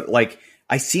period, but like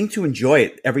I seem to enjoy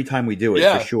it every time we do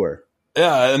it, for sure.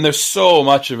 Yeah, and there's so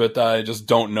much of it that I just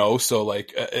don't know. So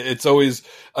like, it's always,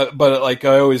 but like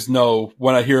I always know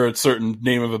when I hear a certain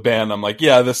name of a band, I'm like,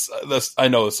 yeah, this I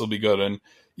know this will be good. And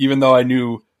even though I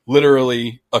knew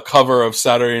literally a cover of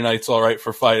Saturday Night's All Right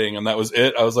for Fighting, and that was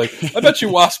it, I was like, I bet you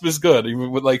W.A.S.P is good,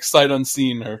 even with like Sight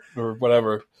Unseen or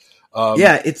whatever.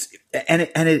 It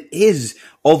is.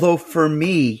 Although for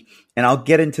me, and I'll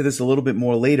get into this a little bit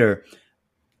more later,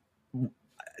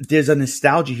 there's a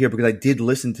nostalgia here because I did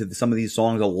listen to some of these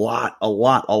songs a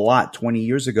lot 20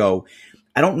 years ago.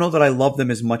 I don't know that I love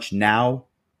them as much now.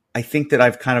 I think that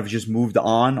I've kind of just moved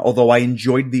on, although I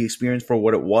enjoyed the experience for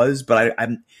what it was. But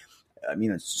I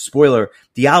mean, spoiler,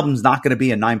 the album's not going to be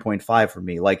a 9.5 for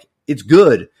me. Like, it's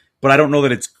good, but I don't know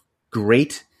that it's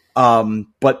great.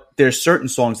 But there's certain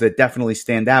songs that definitely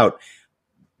stand out.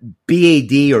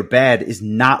 BAD or bad is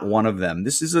not one of them.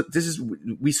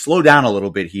 We slow down a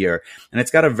little bit here, and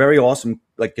it's got a very awesome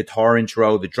like guitar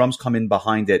intro. The drums come in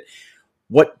behind it.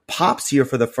 What pops here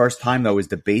for the first time though is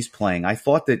the bass playing. I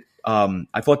thought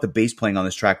the bass playing on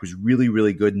this track was really,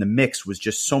 really good, and the mix was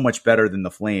just so much better than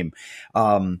the Flame.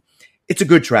 It's a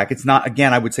good track. It's not,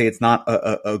 again, I would say it's not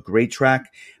a great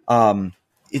track.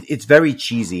 It's very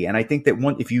cheesy, and I think that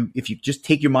if you just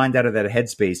take your mind out of that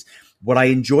headspace, what I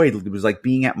enjoyed was like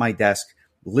being at my desk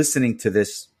listening to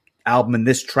this album and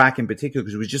this track in particular,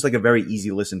 because it was just like a very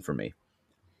easy listen for me.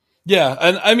 Yeah,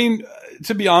 and I mean,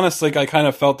 to be honest, like I kind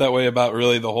of felt that way about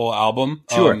really the whole album.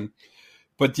 Sure.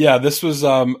 But yeah, this was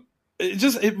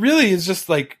it really is just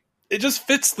like it just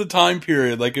fits the time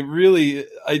period. Like it really,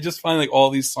 I just find like all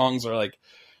these songs are like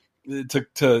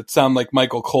to sound like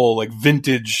Michael Cole, like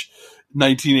vintage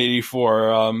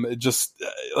 1984. It just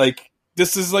like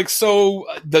this is like so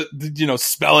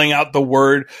spelling out the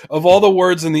word of all the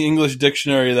words in the English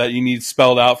dictionary that you need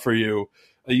spelled out for you.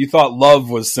 You thought love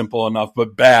was simple enough,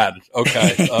 but bad.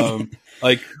 Okay.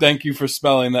 Like, thank you for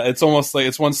spelling that. It's almost like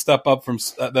it's one step up from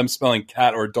them spelling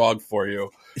cat or dog for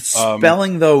you.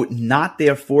 Spelling, though, not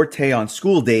their forte on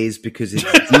School Days because it's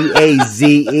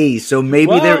D-A-Z-E. So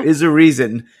maybe there is a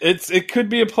reason. It could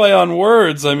be a play on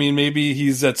words. I mean, maybe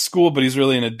he's at school, but he's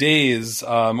really in a daze.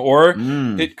 Or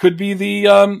it could be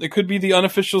the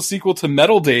unofficial sequel to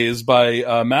Metal Days by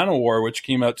Manowar, which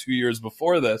came out 2 years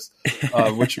before this,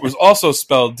 which was also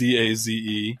spelled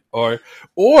D-A-Z-E.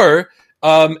 Or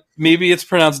maybe it's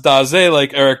pronounced Daze,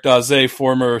 like Eric Daze,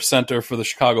 former center for the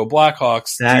Chicago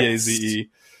Blackhawks, D-A-Z-E.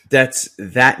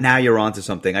 Now you're onto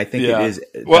something. I think it is.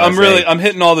 Well, I'm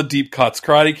hitting all the deep cuts.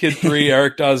 Karate Kid 3,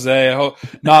 Eric Daze.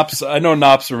 I know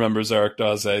Knops remembers Eric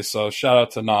Daze, so shout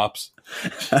out to Knops.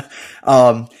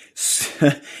 I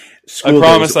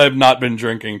promise I have not been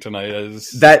drinking tonight. Are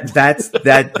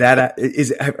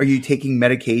you taking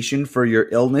medication for your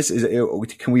illness?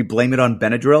 Can we blame it on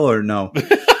Benadryl or no?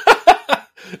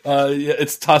 Yeah,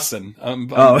 it's Tussin. I'm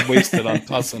wasted on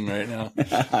Tussin right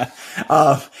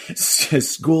now.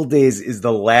 School Days is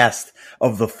the last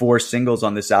of the 4 singles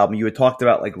on this album. You had talked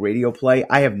about like radio play.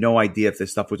 I have no idea if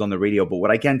this stuff was on the radio, but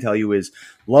what I can tell you is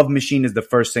Love Machine is the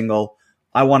first single.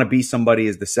 I Want to Be Somebody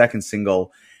is the second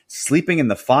single. Sleeping in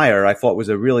the Fire, I thought was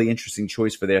a really interesting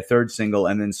choice for their third single,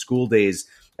 and then School Days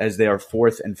as their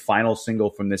fourth and final single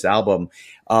from this album.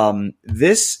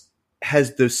 This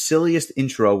has the silliest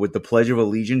intro with the Pledge of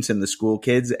Allegiance and the school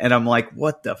kids, and I'm like,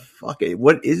 what the fuck?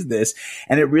 What is this?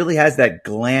 And it really has that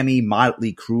glammy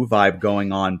Motley Crue vibe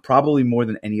going on, probably more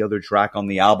than any other track on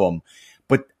the album.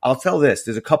 But I'll tell this,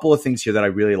 there's a couple of things here that I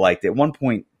really liked. At one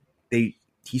point, he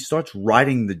starts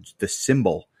riding the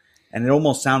cymbal, and it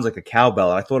almost sounds like a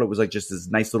cowbell. I thought it was like just this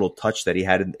nice little touch that he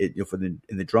had in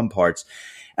the drum parts.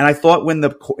 And I thought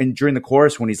during the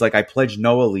chorus when he's like, I pledge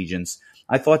no allegiance,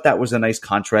 I thought that was a nice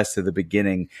contrast to the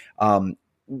beginning.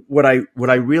 What I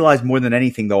realized more than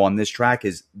anything though on this track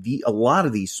is a lot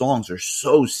of these songs are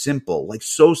so simple and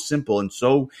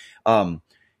so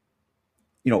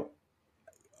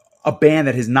a band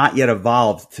that has not yet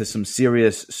evolved to some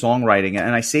serious songwriting.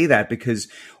 And I say that because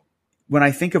when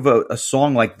I think of a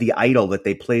song like The Idol that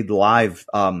they played live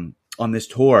on this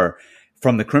tour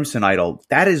from the Crimson Idol,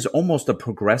 that is almost a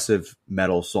progressive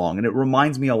metal song. And it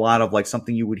reminds me a lot of like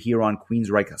something you would hear on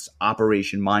Queensryche's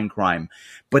Operation Mindcrime.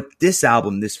 But this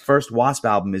album, this first W.A.S.P.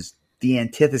 album, is the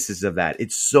antithesis of that.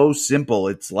 It's so simple.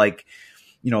 It's like,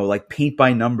 like paint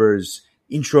by numbers,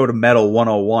 intro to metal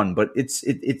 101, but it's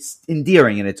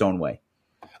endearing in its own way.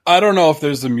 I don't know if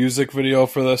there's a music video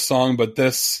for this song, but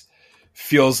this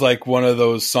feels like one of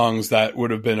those songs that would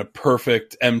have been a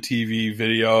perfect MTV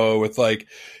video with like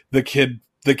the kid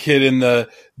in the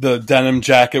denim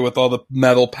jacket with all the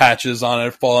metal patches on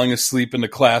it falling asleep in the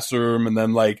classroom, and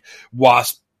then like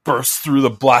W.A.S.P. bursts through the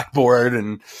blackboard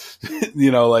and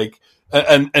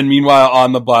and meanwhile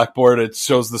on the blackboard it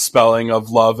shows the spelling of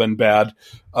love and bad.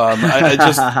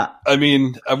 I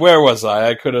mean, where was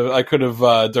I? I could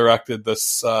have directed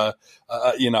this. I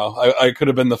could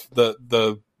have been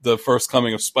the first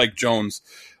coming of Spike Jonze.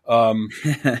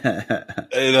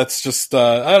 That's just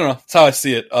I don't know. That's how I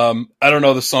see it. I don't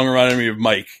know. The song reminded me of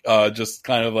Mike. Just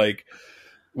kind of like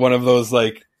one of those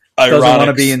like ironic. Doesn't want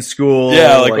to be in school.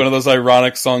 Yeah, like one of those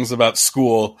ironic songs about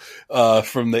school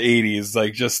from the 80s.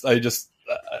 Like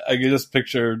I can just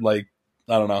picture like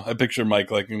I don't know. I picture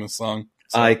Mike liking the song.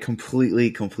 So. I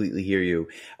completely hear you.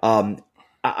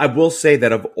 I will say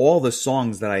that of all the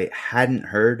songs that I hadn't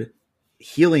heard,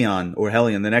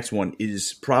 Helion, the next one,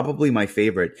 is probably my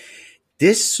favorite.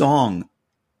 This song,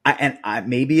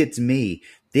 maybe it's me,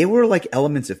 they were like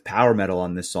elements of power metal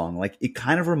on this song. Like it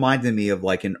kind of reminded me of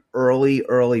like an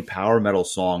early power metal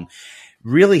song.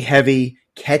 Really heavy,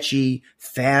 catchy,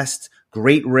 fast,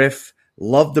 great riff.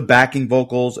 Love the backing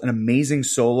vocals, an amazing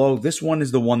solo. This one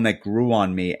is the one that grew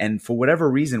on me. And for whatever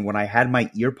reason, when I had my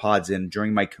ear pods in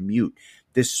during my commute,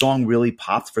 this song really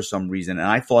popped for some reason. And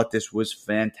I thought this was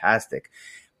fantastic.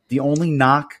 The only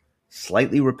knock,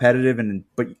 slightly repetitive,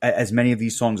 but as many of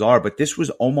these songs are, but this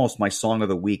was almost my song of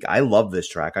the week. I love this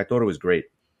track. I thought it was great.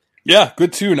 Yeah,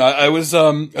 good tune. I was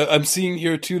I'm seeing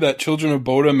here too that Children of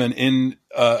Bodom and In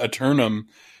Eternum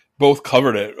both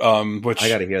covered it, which I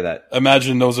got to hear that.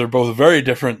 Imagine those are both very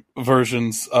different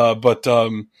versions, but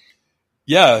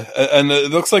yeah, and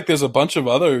it looks like there's a bunch of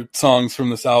other songs from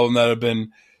this album that have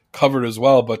been covered as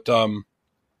well. But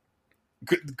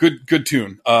good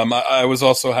tune. I was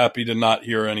also happy to not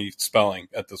hear any spelling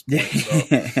at this point.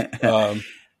 So,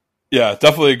 yeah,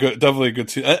 definitely a good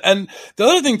tune. And the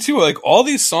other thing too, like all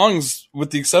these songs, with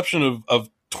the exception of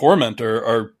Torment,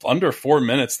 are under 4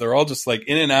 minutes. They're all just like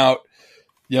in and out.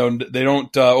 You know, they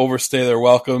don't overstay their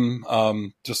welcome.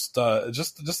 Just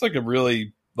like a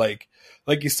really like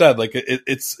you said, like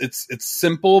it's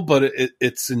simple, but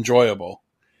it's enjoyable.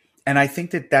 And I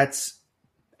think that's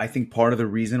part of the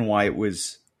reason why it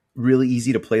was really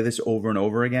easy to play this over and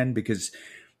over again, because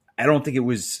I don't think it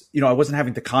was, I wasn't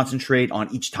having to concentrate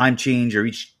on each time change or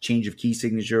each change of key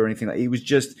signature or anything. It was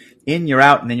just in, you're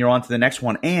out, and then you're on to the next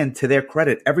one. And to their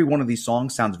credit, every one of these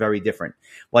songs sounds very different.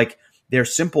 Like, they're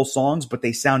simple songs, but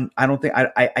they sound,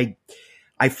 I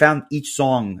found each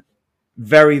song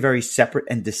very, very separate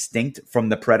and distinct from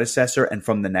the predecessor and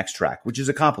from the next track, which is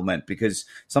a compliment, because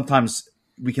sometimes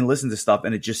we can listen to stuff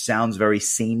and it just sounds very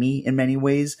samey in many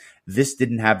ways. This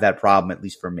didn't have that problem, at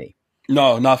least for me.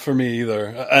 No, not for me either.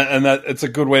 And that it's a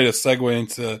good way to segue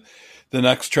into the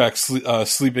next track,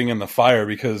 Sleeping in the Fire,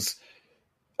 because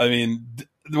I mean,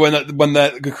 when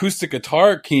that acoustic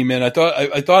guitar came in, I thought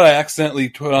I accidentally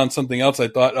put on something else. I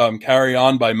thought Carry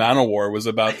On by Manowar was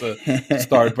about to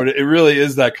start, but it really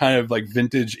is that kind of like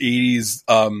vintage 80s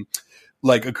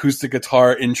like acoustic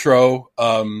guitar intro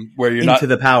where you're into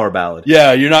the power ballad.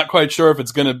 Yeah, you're not quite sure if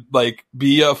it's going to like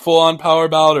be a full on power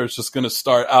ballad or it's just going to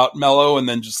start out mellow and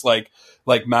then just like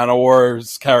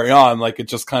Manowar's Carry On, like it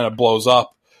just kind of blows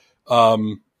up.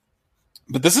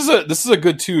 But this is a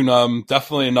good tune.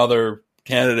 Definitely another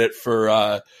candidate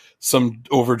for some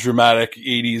over dramatic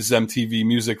 80s MTV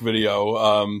music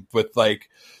video with like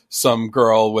some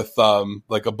girl with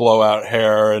like a blowout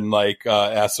hair and like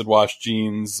acid wash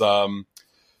jeans,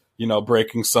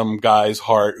 breaking some guy's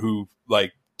heart who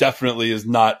like definitely is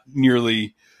not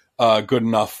nearly good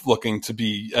enough looking to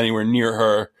be anywhere near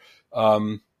her.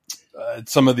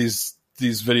 Some of these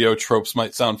video tropes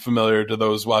might sound familiar to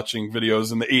those watching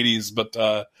videos in the 80s,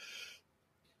 but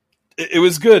it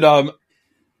was good. I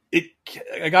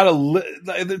got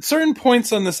at certain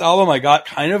points on this album, I got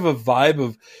kind of a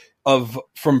vibe of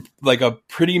from like a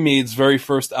Pretty Maid's very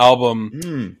first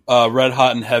album, Red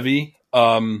Hot and Heavy,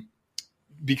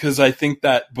 because I think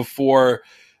that before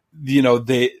they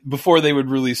would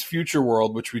release Future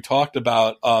World, which we talked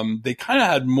about, they kind of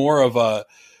had more of a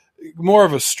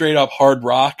straight up hard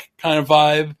rock kind of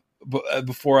vibe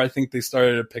before I think they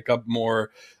started to pick up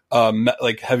more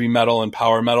like heavy metal and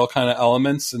power metal kind of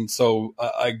elements. And so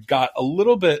I got a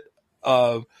little bit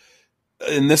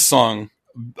in this song,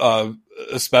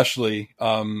 especially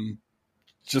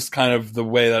just kind of the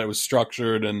way that it was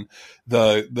structured and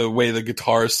the way the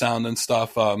guitars sound and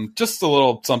stuff. Just a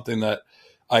little something that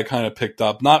I kind of picked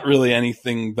up. Not really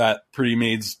anything that Pretty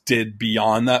Maids did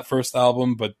beyond that first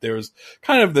album, but there was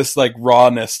kind of this like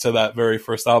rawness to that very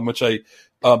first album, which I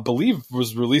believe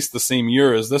was released the same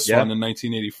year as this one in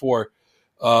 1984.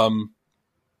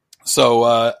 So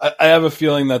I have a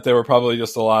feeling that there were probably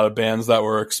just a lot of bands that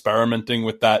were experimenting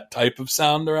with that type of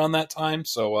sound around that time.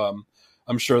 So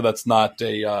I'm sure that's not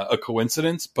a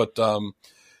coincidence, but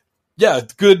yeah,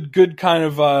 good kind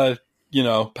of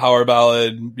power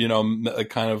ballad,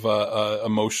 kind of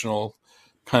emotional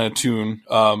kind of tune.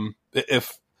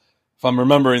 If I'm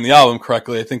remembering the album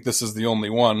correctly, I think this is the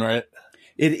only one, right?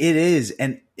 It is,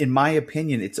 and in my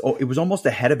opinion, it was almost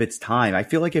ahead of its time. I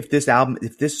feel like if this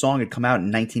song had come out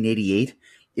in 1988,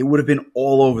 it would have been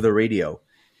all over the radio.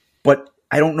 But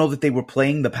I don't know that they were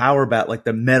playing the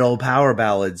metal power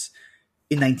ballads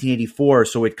in 1984,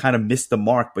 so it kind of missed the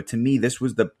mark. But to me, this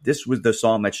was the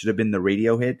song that should have been the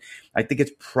radio hit. I think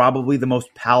it's probably the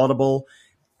most palatable.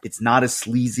 It's not as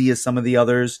sleazy as some of the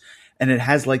others, and it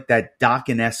has like that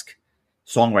Dokken-esque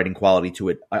songwriting quality to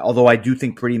it. Although I do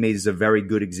think Pretty Maid is a very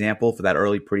good example for that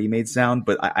early Pretty Maid sound,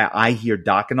 but I hear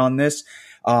Dokken on this.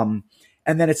 And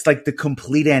And then it's like the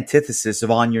complete antithesis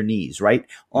of On Your Knees, right?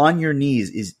 On Your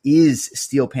Knees is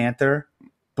Steel Panther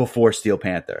before Steel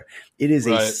Panther. It is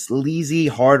a sleazy,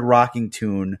 hard rocking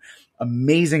tune,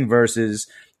 amazing verses,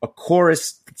 a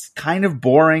chorus that's kind of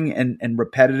boring and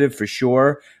repetitive for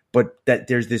sure, but that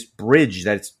there's this bridge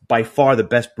that's by far the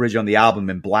best bridge on the album,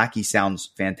 and Blackie sounds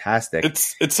fantastic.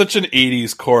 It's such an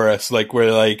 80s chorus, like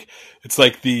where like it's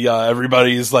like the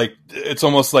everybody's like, it's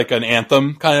almost like an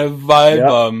anthem kind of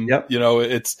vibe. Yep. You know,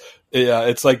 it's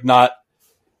like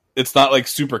it's not like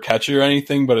super catchy or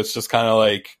anything, but it's just kind of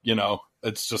like, you know,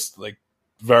 it's just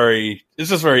very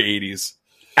 80s.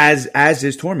 As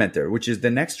is Tormentor, which is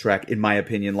the next track, in my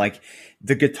opinion. Like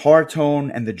the guitar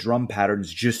tone and the drum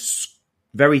patterns just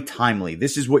very timely.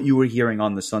 This is what you were hearing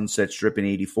on the Sunset Strip in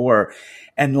 '84,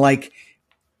 and like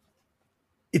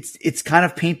it's kind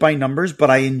of paint by numbers, but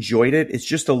I enjoyed it. It's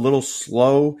just a little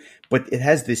slow, but it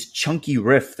has this chunky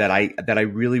riff that I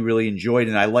really, really enjoyed,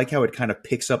 and I like how it kind of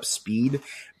picks up speed.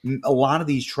 A lot of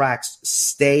these tracks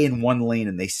stay in one lane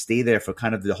and they stay there for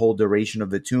kind of the whole duration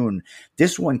of the tune.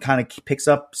 This one kind of picks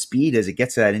up speed as it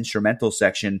gets to that instrumental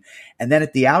section. And then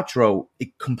at the outro,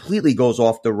 it completely goes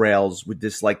off the rails with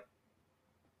this like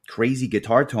crazy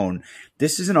guitar tone.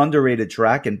 This is an underrated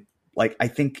track, and like I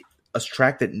think a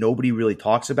track that nobody really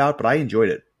talks about, but I enjoyed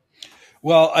it.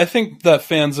 Well, I think that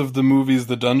fans of the movies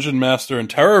The Dungeon Master and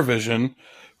Terror Vision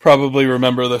probably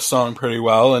remember this song pretty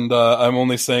well, and I'm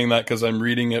only saying that because I'm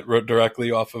reading it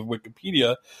directly off of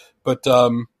Wikipedia. But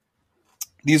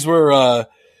these were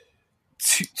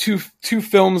two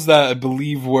films that I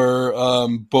believe were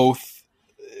both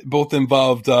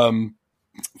involved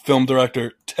film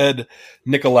director Ted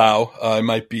Nicolau. I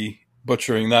might be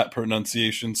butchering that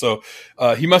pronunciation. So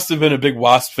he must have been a big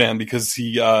W.A.S.P fan, because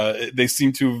they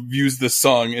seem to have used this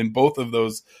song in both of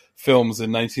those films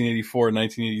in 1984 and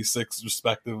 1986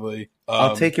 respectively.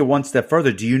 I'll take it one step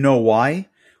further. Do you know why?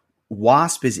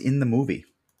 W.A.S.P is in the movie.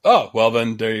 Oh, well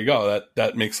then there you go.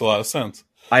 That makes a lot of sense.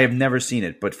 I have never seen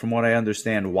it, but from what I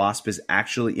understand, W.A.S.P is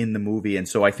actually in the movie, and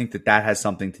so I think that has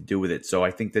something to do with it. So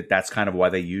I think that that's kind of why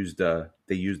they used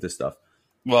this stuff.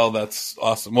 Well, that's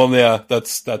awesome. Well, yeah,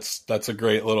 that's a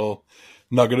great little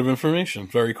nugget of information.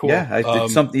 Very cool. Yeah,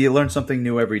 you learn something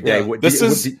new every day. Yeah.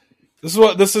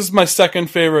 This is my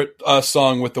second favorite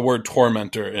song with the word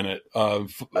Tormentor in it. After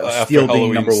Steel Halloween,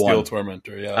 being number one. Steel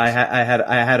Tormentor. Yeah, I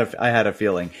had a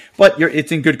feeling, but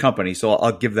it's in good company, so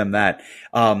I'll give them that.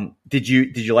 Did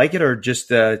you like it, or just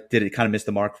did it kind of miss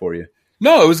the mark for you?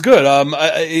 No, it was good.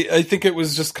 I think it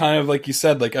was just kind of like you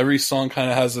said, like every song kind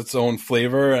of has its own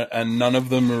flavor, and none of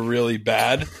them are really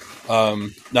bad.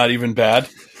 Not even bad.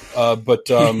 But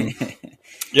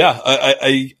yeah,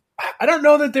 I don't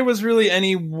know that there was really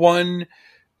any one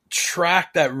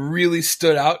track that really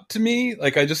stood out to me.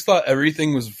 Like, I just thought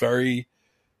everything was very,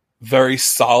 very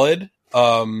solid.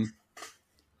 And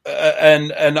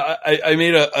I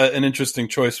made an interesting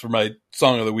choice for my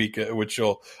song of the week, which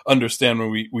you'll understand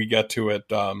when we get to it.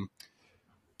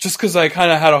 Just because I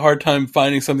kind of had a hard time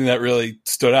finding something that really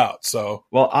stood out. So,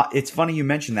 well, it's funny you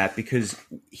mentioned that, because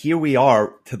here we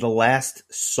are to the last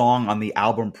song on the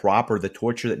album proper, "The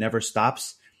Torture That Never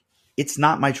Stops." It's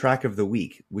not my track of the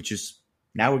week, which is,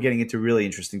 now we're getting into really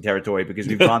interesting territory, because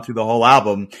we've gone through the whole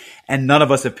album and none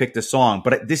of us have picked a song.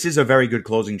 But this is a very good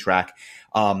closing track.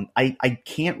 I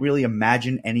can't really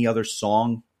imagine any other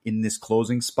song in this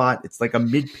closing spot. It's like a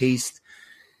mid-paced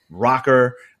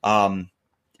rocker.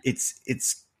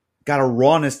 It's got a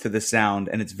rawness to the sound,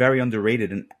 and it's very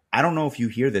underrated. And I don't know if you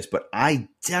hear this, but I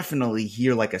definitely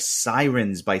hear like a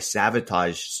Sirens by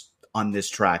Savatage on this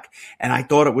track, and I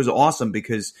thought it was awesome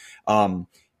because and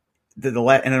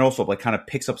it also like kind of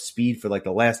picks up speed for like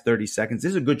the last 30 seconds.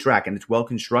 This is a good track, and it's well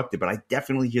constructed, but I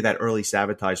definitely hear that early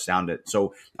Savatage sound.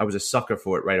 So I was a sucker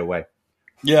for it right away.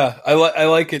 Yeah, I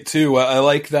like it too. I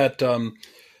like that.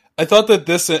 I thought that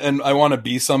this and I Want to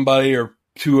Be Somebody are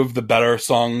two of the better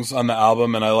songs on the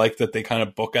album, and I like that they kind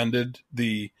of bookended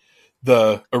the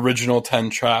original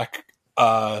 10 track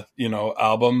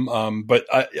album. But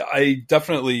I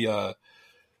definitely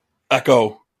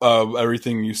echo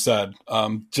everything you said.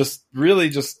 I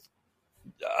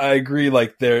agree.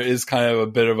 Like, there is kind of a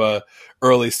bit of a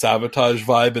early Savatage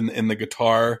vibe in the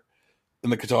guitar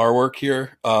work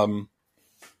here.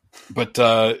 But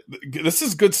this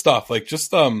is good stuff. Like,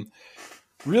 just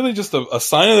really just a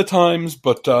sign of the times,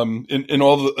 but in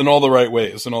all the right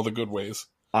ways, in all the good ways.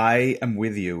 I am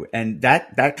with you. And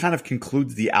that kind of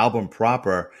concludes the album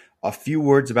proper. A few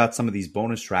words about some of these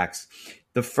bonus tracks.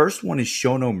 The first one is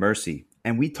Show No Mercy.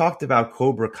 And we talked about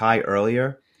Cobra Kai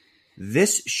earlier.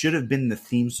 This should have been the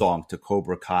theme song to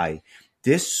Cobra Kai.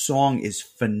 This song is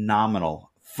phenomenal.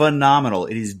 Phenomenal.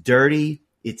 It is dirty.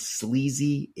 It's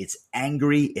sleazy. It's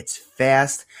angry. It's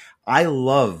fast. I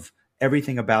love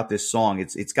everything about this song.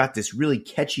 It's got this really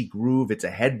catchy groove. It's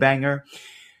a headbanger.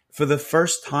 For the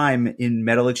first time in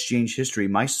Metal Exchange history,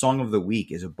 my song of the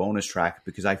week is a bonus track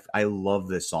because I love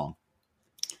this song.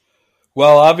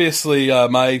 Well, obviously,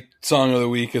 my song of the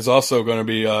week is also going to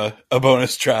be a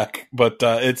bonus track, but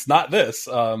it's not this.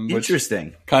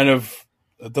 Interesting. Kind of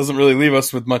doesn't really leave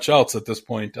us with much else at this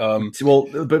point. Well,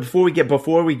 but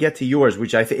before we get to yours,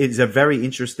 which I think is a very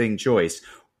interesting choice,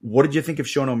 what did you think of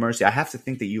Show No Mercy? I have to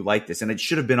think that you like this, and it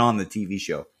should have been on the TV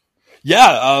show. Yeah,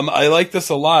 I like this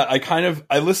a lot.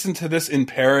 I listened to this in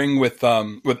pairing with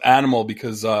Animal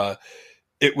because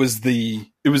it was the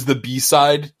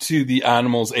B-side to the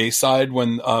Animals A-side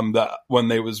when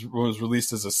they was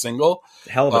released as a single.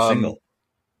 Hell of a single.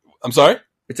 I'm sorry?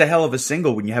 It's a hell of a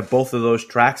single when you have both of those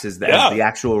tracks as the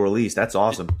actual release. That's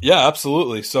awesome. Yeah,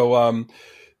 absolutely. So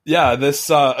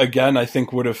this again I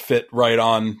think would have fit right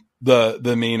on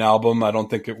the main album. I don't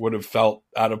think it would have felt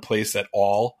out of place at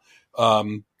all.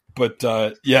 But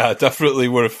it definitely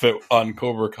would have fit on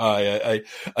Cobra Kai.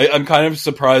 I'm kind of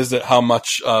surprised at how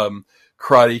much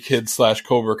Karate Kid /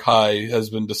 Cobra Kai has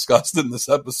been discussed in this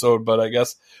episode, but I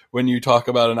guess when you talk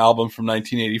about an album from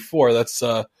 1984, that's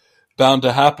bound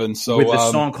to happen. So with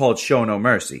a song called "Show No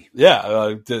Mercy,"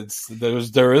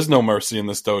 there is no mercy in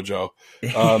this dojo.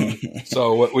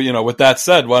 So with that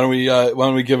said, why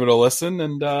don't we give it a listen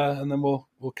and then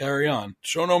we'll carry on.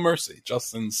 "Show No Mercy,"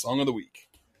 Justin's song of the week.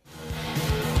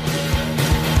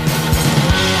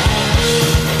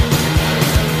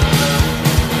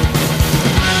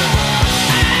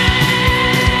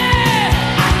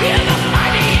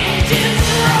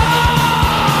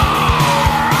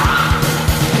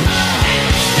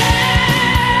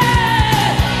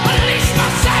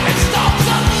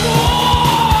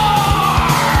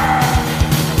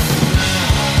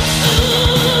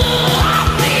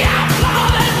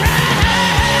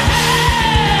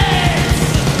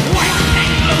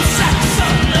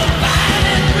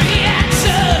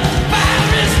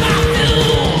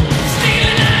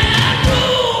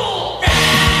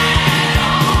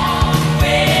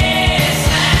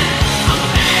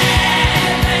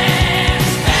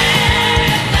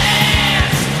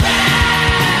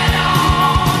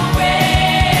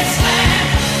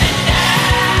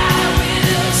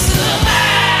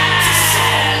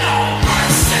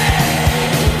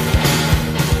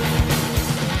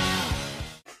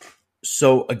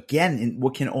 So again, in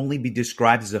what can only be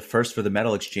described as a first for the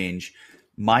Metal Exchange,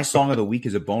 my song of the week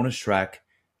is a bonus track,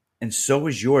 and so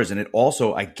is yours. And it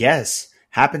also, I guess,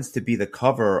 happens to be the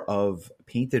cover of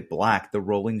Painted Black, the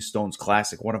Rolling Stones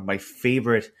classic, one of my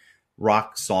favorite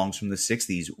rock songs from the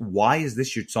 60s. Why is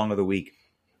this your song of the week?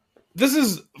 This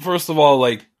is, first of all,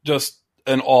 like just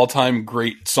an all-time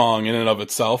great song in and of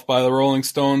itself by the Rolling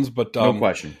Stones. But no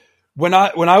question. When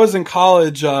I was in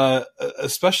college,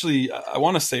 especially I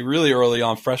want to say really early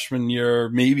on, freshman year,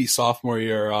 maybe sophomore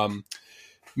year,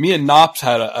 me and Knops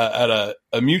had a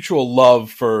mutual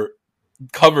love for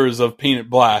covers of Painted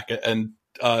Black, and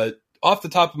off the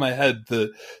top of my head,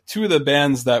 the two of the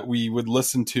bands that we would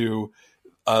listen to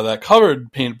that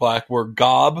covered Painted Black were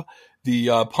Gob,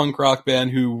 the punk rock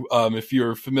band who, if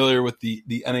you're familiar with the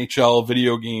NHL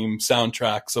video game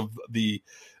soundtracks of the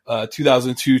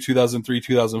 2002, 2003,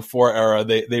 2004 era,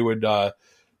 they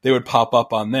would pop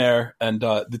up on there. And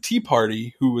the Tea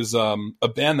Party, who was a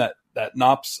band that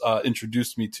Knops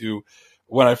introduced me to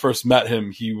when I first met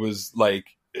him. He was like,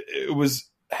 it was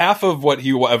half of what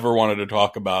he ever wanted to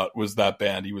talk about was that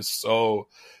band. He was so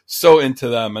into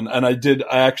them, and I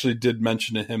actually did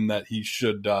mention to him that he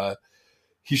should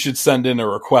send in a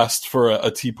request for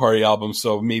a Tea Party album.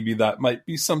 So maybe that might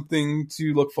be something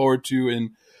to look forward to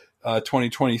in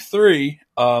 2023.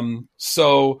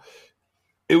 So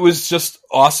it was just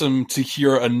awesome to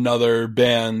hear another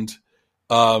band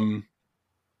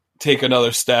take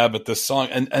another stab at this song,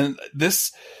 and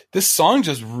this song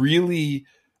just really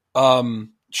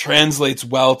translates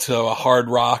well to a hard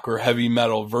rock or heavy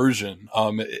metal version.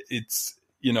 It's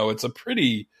a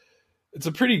pretty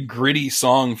gritty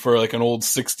song for like an old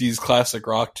 60s classic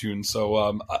rock tune.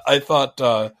 So I thought,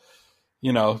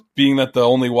 being that the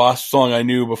only W.A.S.P song I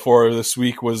knew before this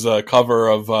week was a cover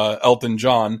of Elton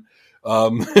John,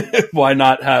 why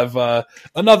not have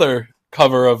another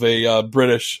cover of a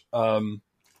British, a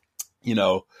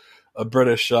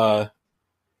British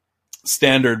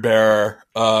standard bearer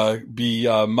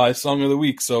be my song of the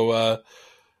week. So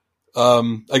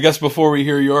I guess before we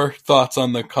hear your thoughts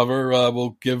on the cover,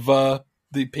 we'll give the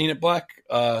Painted Black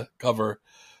cover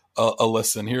a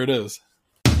listen. Here it is.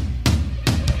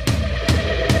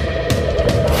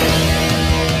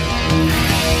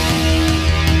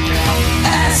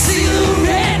 see the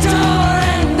red door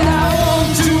and I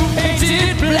want to paint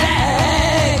it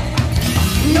black.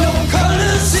 No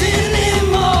colors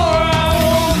anymore, I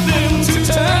want them to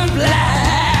turn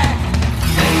black.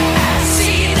 I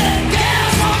see the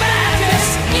girls from Memphis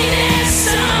in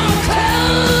some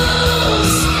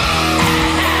clothes. I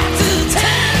have to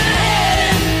turn my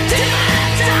head to my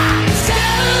darkest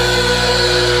toes.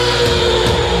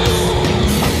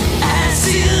 I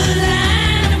see the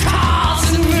line of cars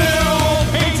and they're all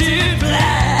painted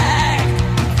black,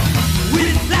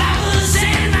 with flowers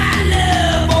and my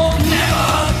love hope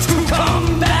never to come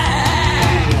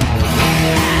back.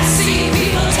 I see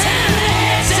people turn their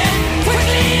heads and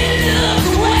quickly look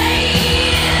away.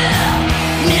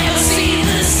 Never see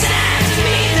the signs to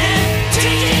me that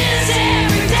changes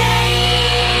every day.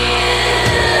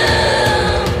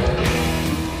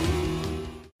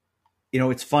 You know,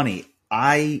 it's funny.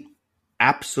 I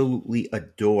absolutely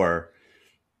adore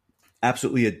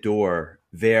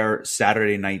their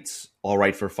Saturday Night's All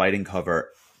Right for Fighting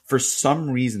cover. For some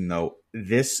reason, though,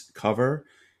 this cover,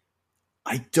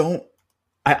 I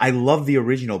love the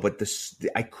original, but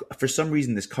for some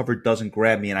reason, this cover doesn't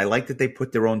grab me, and I like that they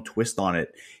put their own twist on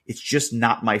it. It's just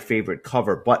not my favorite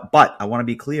cover. But I want to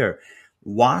be clear,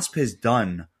 W.A.S.P has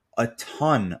done a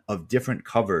ton of different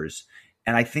covers,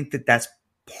 and I think that that's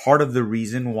part of the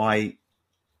reason why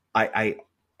I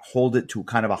hold it to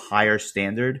kind of a higher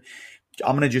standard.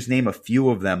 I'm going to just name a few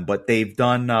of them, but they've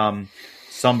done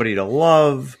Somebody to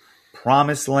Love,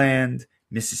 Promised Land,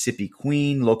 Mississippi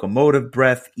Queen, Locomotive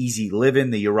Breath, Easy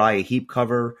Livin', the Uriah Heep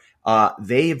cover.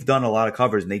 They've done a lot of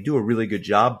covers, and they do a really good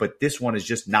job, but this one is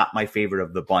just not my favorite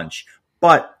of the bunch.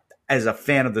 But as a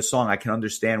fan of the song, I can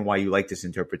understand why you like this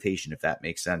interpretation, if that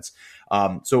makes sense.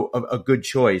 So a good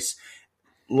choice.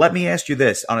 Let me ask you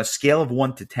this. On a scale of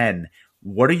 1 to 10,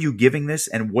 what are you giving this,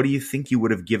 and what do you think you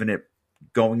would have given it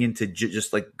going into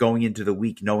going into the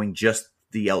week, knowing just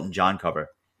the Elton John cover?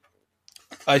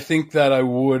 I think that I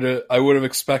would have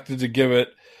expected to give it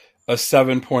a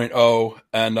 7.0,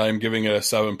 and I'm giving it a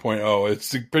 7.0.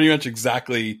 It's pretty much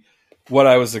exactly what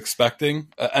I was expecting.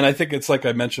 And I think it's like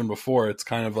I mentioned before, it's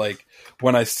kind of like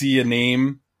when I see a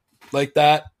name like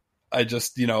that, I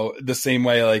just, the same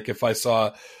way, like if I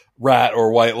saw Rat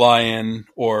or White Lion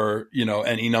or,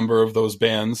 any number of those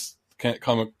bands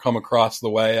come across the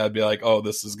way, I'd be like, oh,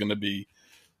 this is going to be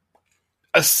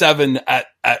a 7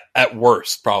 at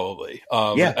worst, probably.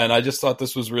 And I just thought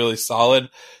this was really solid.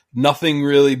 Nothing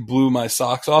really blew my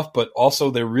socks off, but also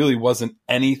there really wasn't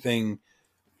anything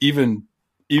even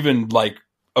like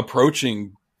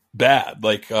approaching bad.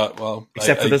 Like,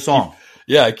 except for the song.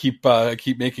 I keep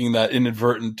making that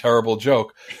inadvertent terrible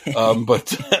joke,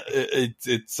 but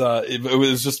it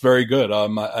was just very good. I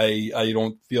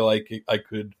don't feel like I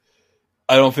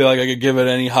could give it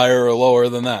any higher or lower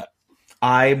than that.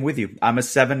 I'm with you. I'm a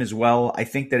 7 as well. I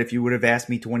think that if you would have asked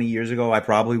me 20 years ago, I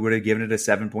probably would have given it a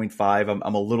 7.5.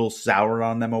 I'm a little sour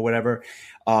on them or whatever.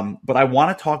 But I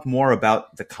want to talk more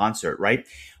about the concert, right?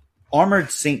 Armored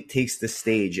Saint takes the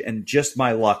stage, and just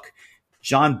my luck,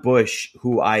 John Bush,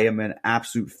 who I am an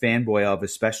absolute fanboy of,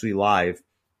 especially live,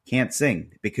 can't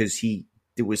sing because he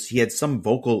had some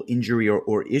vocal injury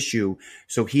or issue.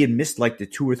 So he had missed like the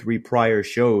 2 or 3 prior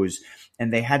shows,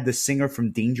 and they had the singer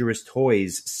from Dangerous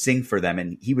Toys sing for them.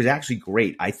 And he was actually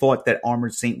great. I thought that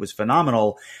Armored Saint was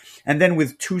phenomenal. And then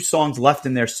with 2 songs left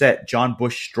in their set, John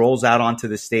Bush strolls out onto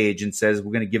the stage and says,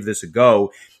 we're going to give this a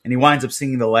go. And he winds up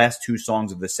singing the last 2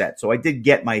 songs of the set. So I did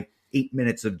get my 8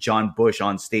 minutes of John Bush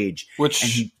on stage.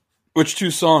 Which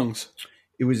 2 songs?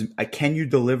 It was Can You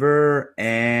Deliver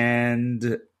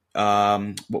and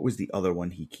what was the other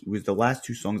one? It was the last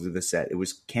 2 songs of the set. It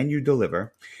was Can You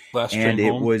Deliver and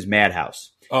it was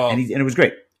Madhouse. Oh. And it was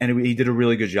great. And he did a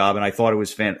really good job. And I thought it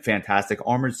was fantastic.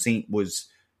 Armored Saint was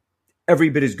every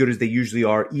bit as good as they usually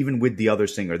are, even with the other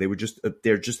singer.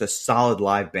 They're just a solid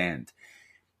live band.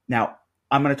 Now,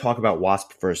 I'm going to talk about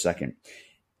W.A.S.P for a second.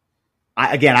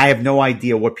 I have no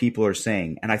idea what people are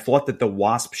saying, and I thought that the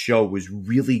W.A.S.P show was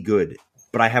really good,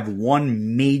 but I have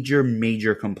one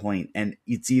major complaint, and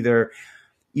it's either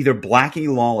Blackie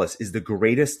Lawless is the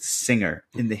greatest singer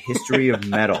in the history of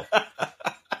metal,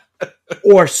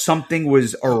 or something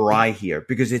was awry here,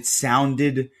 because it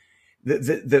sounded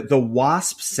the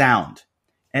W.A.S.P sound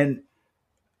and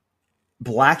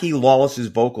Blackie Lawless's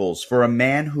vocals, for a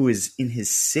man who is in his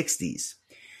 60s,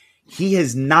 he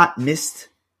has not missed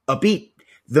a beat.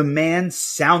 The man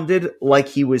sounded like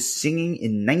he was singing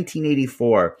in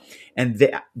 1984, and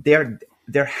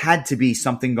there had to be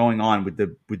something going on with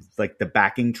the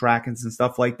backing tracks and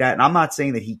stuff like that. And I'm not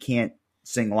saying that he can't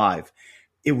sing live.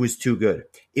 It was too good.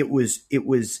 It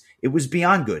It was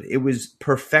beyond good. It was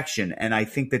perfection. And I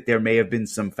think that there may have been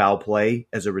some foul play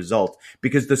as a result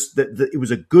because it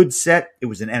was a good set. It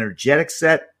was an energetic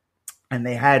set. And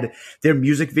they had their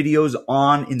music videos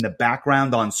on in the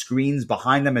background on screens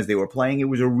behind them as they were playing. It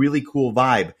was a really cool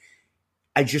vibe.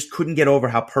 I just couldn't get over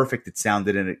how perfect it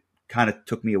sounded, and it kind of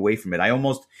took me away from it. I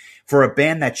almost, for a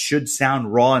band that should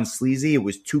sound raw and sleazy, it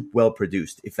was too well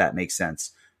produced, if that makes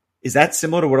sense. Is that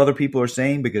similar to what other people are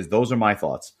saying? Because those are my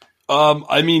thoughts.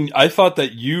 I mean, I thought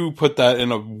that you put that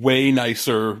in a way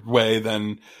nicer way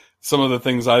than some of the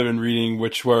things I've been reading,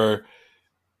 which were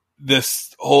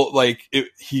this whole, like,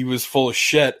 he was full of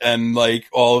shit and like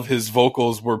all of his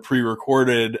vocals were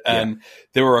pre-recorded. And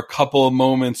there were a couple of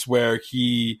moments where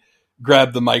he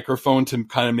grabbed the microphone to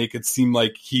kind of make it seem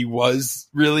like he was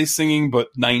really singing,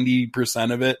 but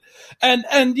 90% of it.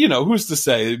 And, you know, who's to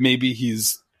say maybe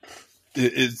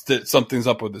that something's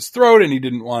up with his throat and he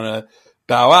didn't want to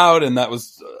bow out. And that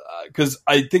was because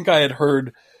I think I had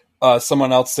heard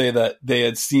someone else say that they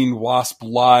had seen W.A.S.P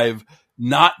live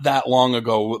not that long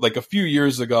ago, like a few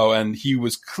years ago, and he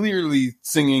was clearly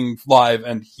singing live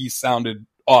and he sounded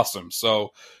awesome.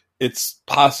 So it's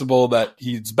possible that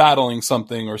he's battling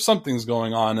something or something's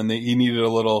going on and he needed a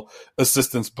little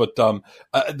assistance. But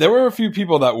there were a few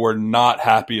people that were not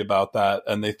happy about that.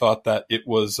 And they thought that it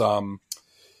was kind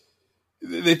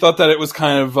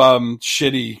of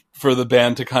shitty for the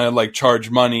band to kind of like charge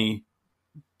money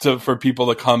for people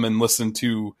to come and listen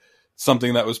to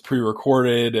something that was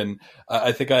pre-recorded. And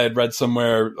I think I had read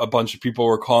somewhere a bunch of people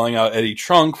were calling out Eddie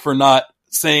Trunk for not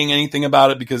saying anything about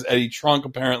it because Eddie Trunk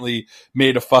apparently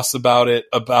made a fuss about it,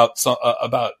 about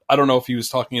I don't know if he was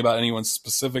talking about anyone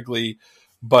specifically,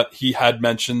 but he had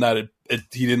mentioned that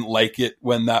he didn't like it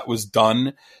when that was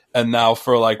done. And now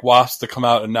for like W.A.S.P to come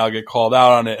out and now get called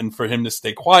out on it and for him to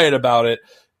stay quiet about it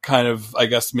kind of, I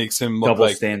guess, makes him look double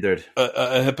like standard,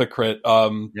 a hypocrite.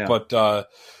 But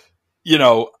you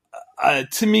know,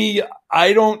 to me,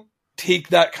 I don't take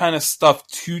that kind of stuff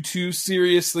too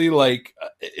seriously. Like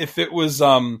if it was,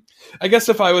 I guess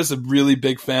if I was a really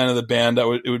big fan of the band,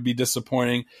 it would be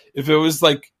disappointing. If it was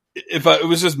like, it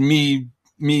was just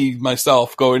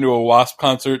myself going to a W.A.S.P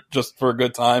concert just for a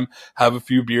good time, have a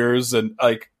few beers, and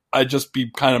like, I'd just be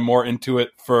kind of more into it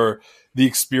for the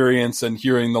experience and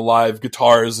hearing the live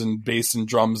guitars and bass and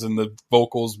drums, and the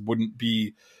vocals wouldn't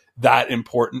be that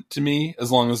important to me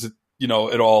as long as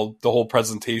the whole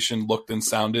presentation looked and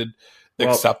sounded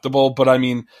acceptable. But I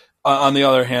mean, on the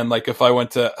other hand, like if I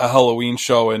went to a Halloween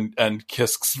show and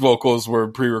Kisk's vocals were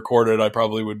pre-recorded, I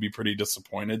probably would be pretty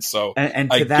disappointed. So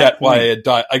I get why a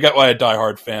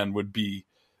diehard fan would be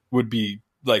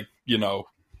like, you know,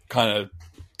 kind of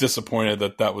disappointed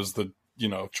that was the, you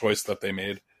know, choice that they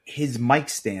made. His mic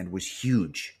stand was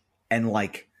huge and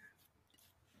like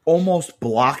almost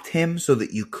blocked him so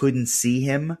that you couldn't see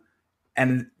him.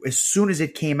 And as soon as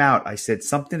it came out, I said,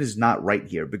 something is not right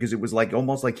here, because it was like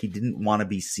almost like he didn't want to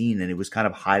be seen and it was kind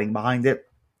of hiding behind it.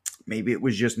 Maybe it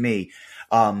was just me.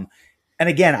 And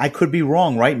again, I could be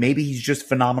wrong, right? Maybe he's just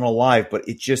phenomenal live, but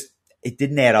it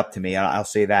didn't add up to me. I'll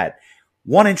say that.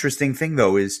 One interesting thing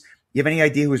though is, you have any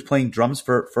idea who was playing drums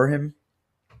for him?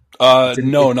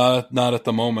 No, not at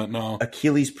the moment. No.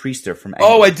 Achilles Priester from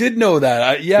England. Oh, I did know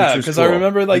that. Because cool. I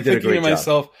remember like thinking to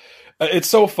myself, it's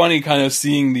so funny kind of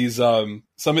seeing these, some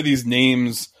of these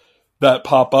names that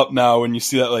pop up now when you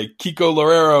see that, like Kiko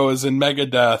Loureiro is in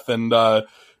Megadeth and,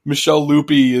 Michelle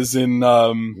Lupi is in,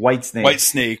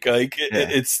 Whitesnake. Like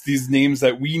it's these names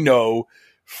that we know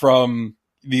from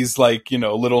these, like, you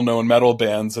know, little known metal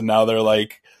bands. And now they're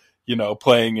like, you know,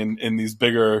 playing in these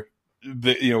bigger,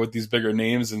 you know, with these bigger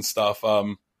names and stuff.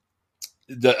 I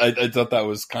thought that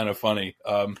was kind of funny.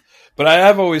 But I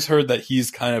have always heard that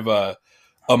he's kind of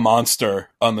a monster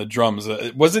on the drums.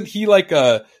 Wasn't he like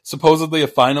supposedly a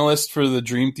finalist for the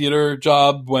Dream Theater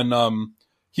job when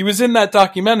he was in that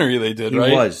documentary they did, right?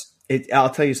 He was. I'll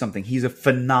tell you something. He's a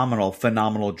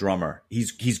phenomenal drummer.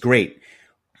 He's great.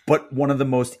 But one of the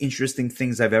most interesting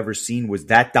things I've ever seen was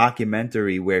that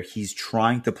documentary where he's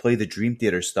trying to play the Dream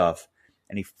Theater stuff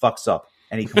and he fucks up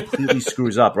and he completely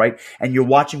screws up, right? And you're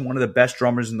watching one of the best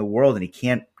drummers in the world and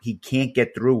he can't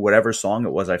get through whatever song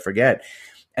it was, I forget.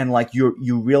 And like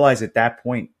you realize at that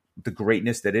point the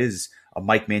greatness that is a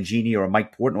Mike Mangini or a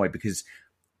Mike Portnoy, because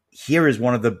here is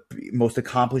one of the most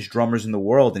accomplished drummers in the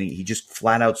world, and he just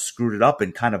flat out screwed it up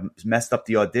and kind of messed up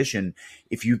the audition.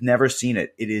 If you've never seen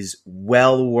it, it is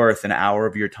well worth an hour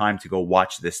of your time to go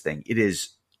watch this thing. It is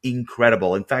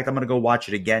incredible. In fact, I'm going to go watch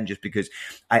it again just because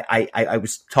I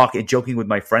was joking with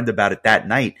my friend about it that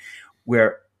night,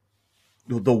 where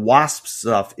the W.A.S.P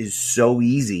stuff is so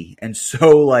easy and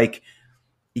so like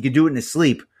you can do it in his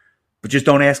sleep. but just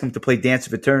don't ask him to play Dance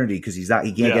of Eternity because he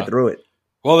can't get through it.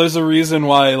 Well, there's a reason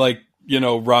why, like,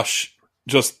 Rush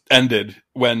just ended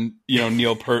when,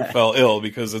 Neil Peart fell ill,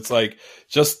 because it's like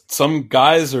just some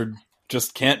guys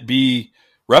just can't be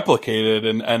replicated.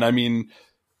 And I mean,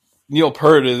 Neil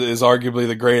Peart is arguably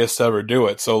the greatest to ever do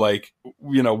it. So, like,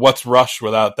 what's Rush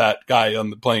without that guy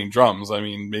playing drums? I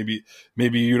mean,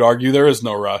 maybe you'd argue there is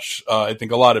no Rush. I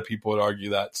think a lot of people would argue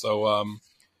that. So, on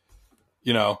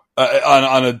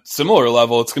a similar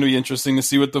level, it's going to be interesting to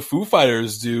see what the Foo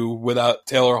Fighters do without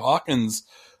Taylor Hawkins,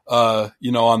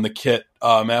 on the kit,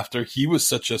 after he was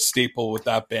such a staple with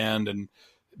that band, and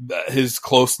his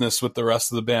closeness with the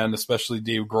rest of the band, especially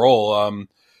Dave Grohl,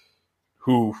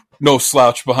 who no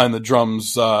slouch behind the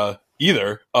drums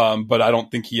either, but I don't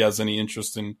think he has any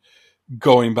interest in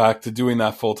going back to doing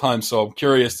that full time. So I'm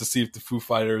curious to see if the Foo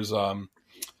Fighters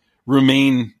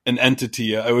remain an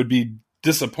entity. It would be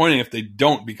disappointing if they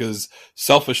don't, because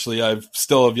selfishly I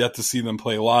still have yet to see them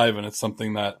play live, and it's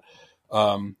something that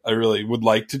I really would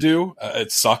like to do.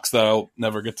 It sucks that I'll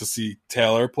never get to see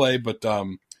Taylor play, but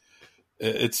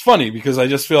it's funny because I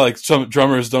just feel like some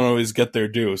drummers don't always get their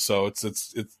due. So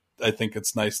it's I think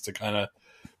it's nice to kind of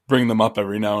bring them up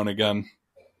every now and again.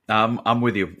 I'm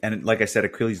with you, and like I said,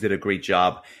 Achilles did a great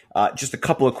job. Just a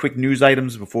couple of quick news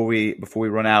items before we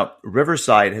run out.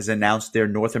 Riverside has announced their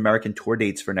North American tour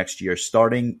dates for next year,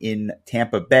 starting in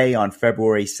Tampa Bay on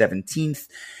February 17th,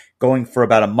 going for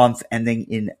about a month, ending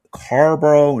in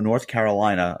Carrboro, North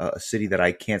Carolina, a city that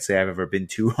I can't say I've ever been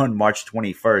to, on March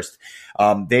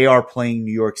 21st. They are playing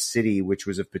New York City, which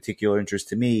was of particular interest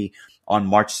to me, on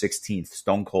March 16th,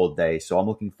 Stone Cold Day. So I'm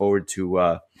looking forward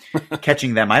to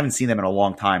catching them. I haven't seen them in a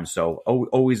long time, so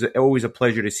always a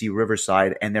pleasure to see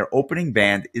Riverside. And their opening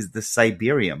band is the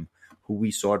Siberium, who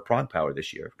we saw at Prague Power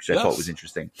this year, which I thought was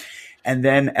interesting. And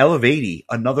then Elevati,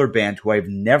 another band who I've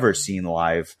never seen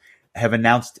live, have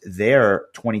announced their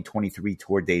 2023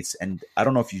 tour dates. And I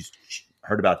don't know if you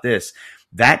heard about this.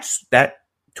 That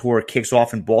tour kicks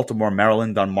off in Baltimore,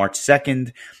 Maryland on March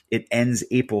 2nd. It ends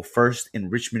April 1st in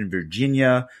Richmond,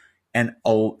 Virginia. And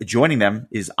joining them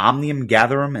is Omnium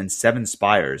Gatherum and Seven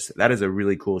Spires. That is a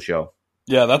really cool show.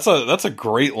 Yeah, that's a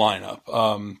great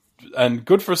lineup. And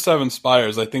good for Seven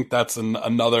Spires. I think that's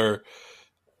another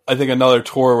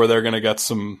tour where they're going to get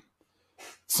some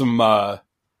eyeballs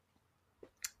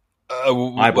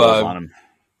on them.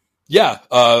 Yeah,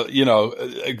 that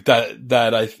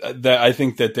I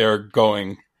think that they're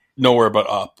going nowhere but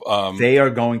up. They are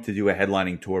going to do a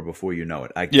headlining tour before you know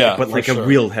it. But like a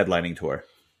real headlining tour.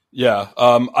 Yeah,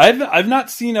 I've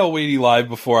not seen Elwady live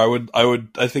before.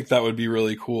 I think that would be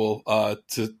really cool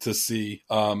to see.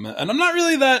 And I'm not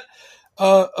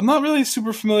really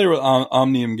super familiar with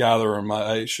Omnium Gatherum.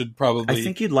 I should probably. I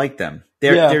think you'd like them.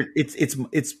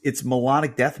 It's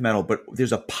melodic death metal, but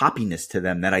there's a poppiness to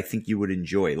them that I think you would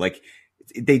enjoy. Like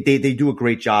they do a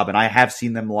great job, and I have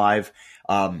seen them live.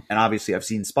 And obviously I've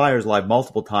seen Spires live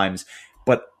multiple times,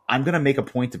 but I'm going to make a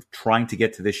point of trying to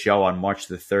get to this show on March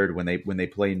the 3rd when they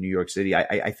play in New York City.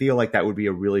 I feel like that would be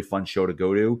a really fun show to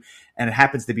go to, and it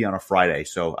happens to be on a Friday.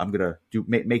 So I'm going to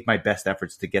make my best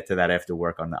efforts to get to that after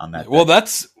work on that. Well,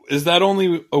 is that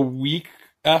only a week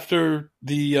after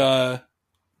the,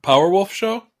 Powerwolf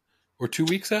show, or 2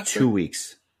 weeks after? 2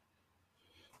 weeks.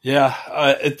 Yeah,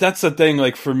 that's the thing.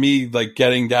 Like for me, like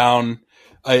getting down,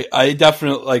 I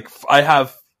definitely I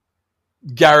have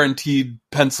guaranteed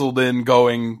penciled in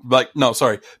going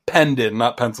penned in,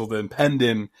 not penciled in, penned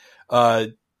in.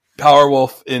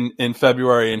 Powerwolf in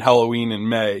February and Halloween in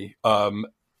May.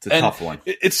 It's a tough one.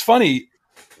 It's funny.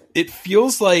 It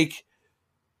feels like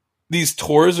these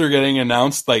tours are getting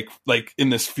announced like in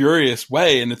this furious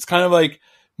way, and it's kind of like,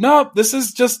 no, this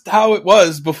is just how it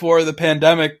was before the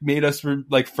pandemic made us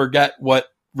forget what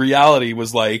reality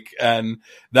was like, and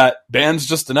that bands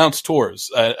just announced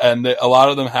tours, and a lot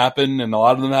of them happen, and a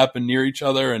lot of them happen near each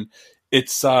other, and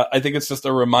it's I think it's just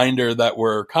a reminder that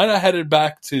we're kind of headed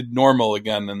back to normal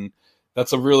again, and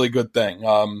that's a really good thing.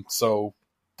 So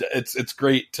it's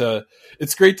great to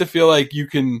feel like you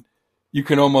can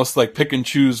almost like pick and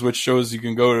choose which shows you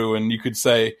can go to, and you could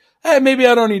say, hey, maybe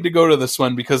I don't need to go to this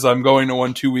one because I'm going to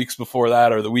one 2 weeks before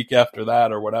that or the week after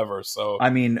that or whatever. So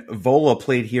I mean, Vola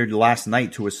played here last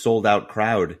night to a sold-out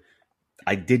crowd.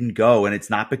 I didn't go, and it's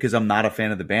not because I'm not a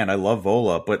fan of the band. I love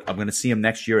Vola, but I'm going to see him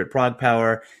next year at Prague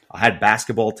Power. I had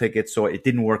basketball tickets, so it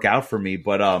didn't work out for me,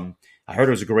 but I heard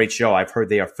it was a great show. I've heard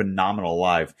they are phenomenal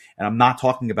live, and I'm not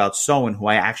talking about Soen, who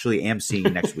I actually am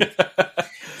seeing next week.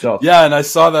 So yeah, and I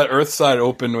saw that Earthside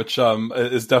open, which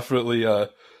is definitely a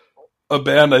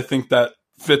band I think that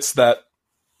fits that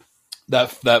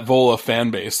that Vola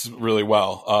fan base really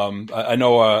well. I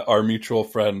know our mutual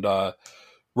friend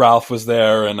Ralph was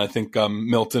there, and I think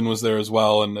Milton was there as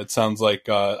well. And it sounds like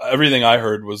everything I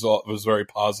heard was very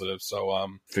positive. So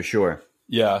for sure.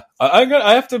 Yeah,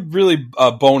 I have to really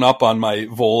bone up on my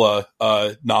Vola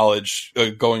knowledge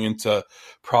going into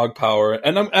Prog Power,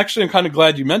 and I'm kind of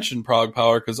glad you mentioned Prog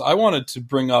Power, because I wanted to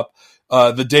bring up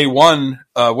the day one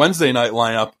Wednesday night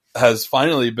lineup has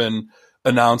finally been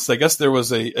announced. I guess there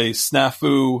was a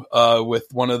snafu with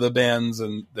one of the bands,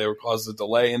 and they were caused a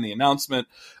delay in the announcement.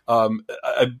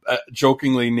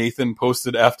 Jokingly, Nathan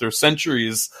posted after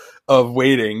centuries of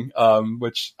waiting,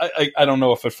 which I don't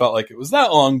know if it felt like it was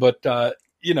that long, but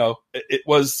it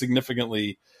was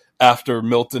significantly after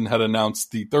Milton had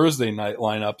announced the Thursday night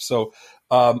lineup. So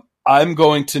I'm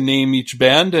going to name each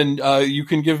band, and you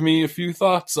can give me a few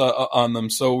thoughts on them.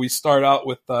 So we start out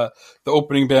with the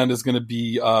opening band is going to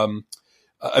be,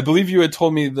 I believe you had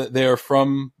told me that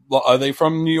are they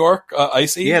from New York,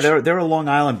 Ice Age? Yeah, they're a Long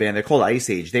Island band. They're called Ice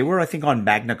Age. They were, I think, on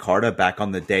Magna Carta back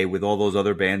on the day with all those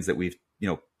other bands that we've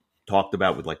talked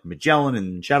about with like Magellan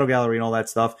and Shadow Gallery and all that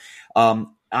stuff.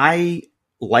 I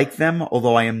like them,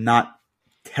 although I am not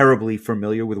terribly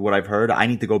familiar with what I've heard. I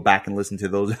need to go back and listen to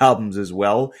those albums as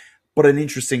well. But an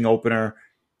interesting opener.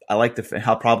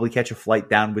 I'll probably catch a flight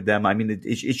down with them. I mean,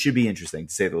 it should be interesting,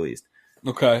 to say the least.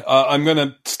 Okay. I'm going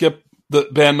to skip the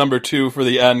band number 2 for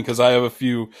the end, because I have a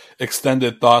few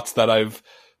extended thoughts that I've,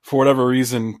 for whatever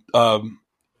reason,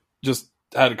 just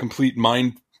had a complete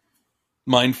mind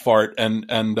fart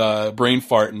and brain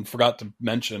fart and forgot to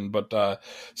mention. But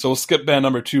so we'll skip band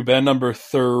number 2. Band number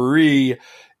 3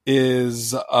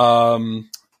 is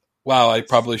I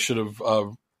probably should have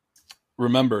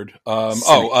remembered.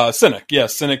 Cynic. Yeah,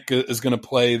 Cynic is going to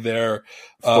play their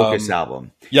Focus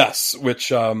album. Yes,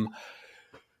 which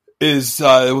is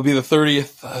it will be the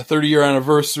 30 year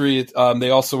anniversary. They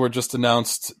also were just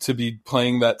announced to be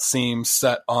playing that same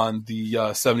set on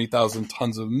the 70,000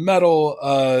 Tons of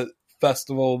Metal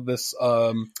festival this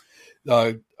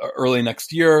early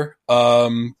next year.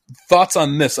 Thoughts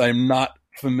on this? I'm not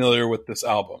familiar with this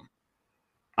album.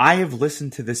 I have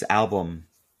listened to this album,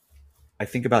 I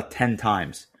think, about 10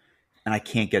 times, and I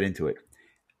can't get into it.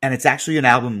 And it's actually an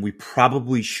album we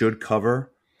probably should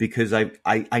cover, because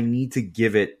I need to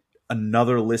give it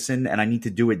another listen, and I need to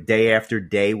do it day after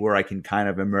day where I can kind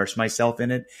of immerse myself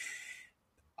in it.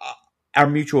 Our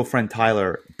mutual friend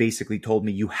Tyler basically told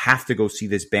me, you have to go see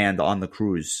this band on the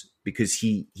cruise, because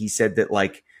he said that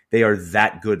like they are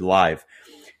that good live.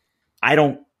 I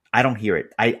don't hear it.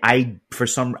 I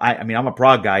mean, I'm a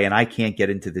prog guy and I can't get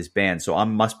into this band, so I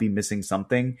must be missing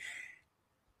something.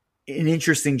 An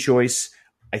interesting choice.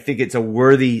 I think it's a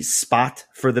worthy spot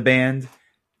for the band.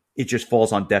 It just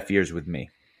falls on deaf ears with me.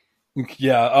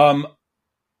 Yeah.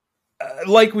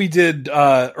 Like we did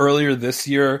earlier this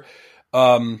year,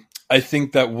 I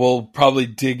think that we'll probably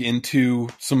dig into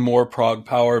some more prog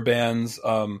power bands.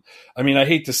 I mean, I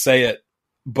hate to say it,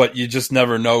 but you just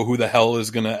never know who the hell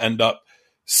is going to end up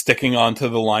sticking onto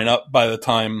the lineup by the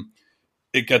time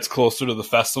it gets closer to the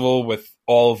festival, with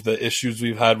all of the issues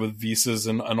we've had with visas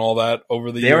and all that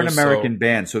over the years. They're an American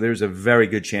band, so there's a very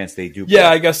good chance they do. Yeah,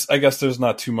 play. I guess there's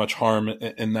not too much harm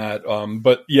in that.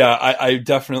 But yeah, I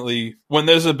definitely, when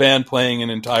there's a band playing an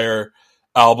entire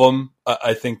album,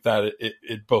 I think that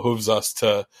it behooves us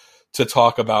to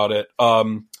talk about it.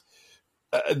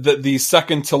 The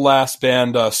second to last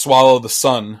band, Swallow the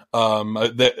Sun,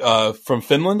 from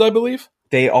Finland, I believe.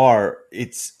 They are.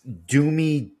 It's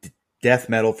doomy death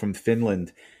metal from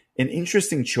Finland. An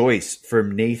interesting choice for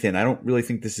Nathan. I don't really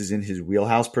think this is in his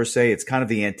wheelhouse per se. It's kind of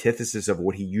the antithesis of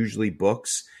what he usually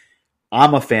books.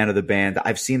 I'm a fan of the band.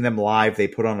 I've seen them live. They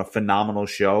put on a phenomenal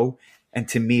show. And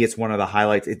to me, it's one of the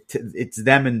highlights. It's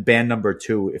them and band number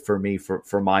 2 for me,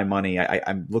 for my money.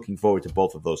 I'm looking forward to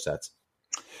both of those sets.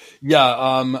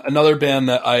 Yeah, another band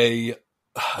that I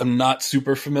am not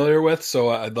super familiar with, so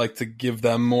I'd like to give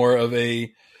them more of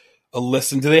a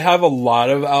listen. Do they have a lot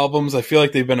of albums? I feel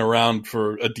like they've been around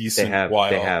for a decent while.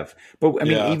 They have. But I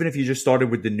mean, even if you just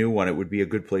started with the new one, it would be a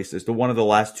good place. The one of the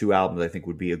last 2 albums, I think,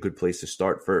 would be a good place to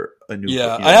start for a new.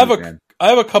 Yeah, band. I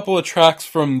have a couple of tracks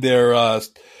from their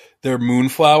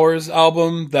Moonflowers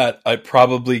album that I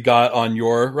probably got on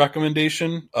your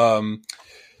recommendation.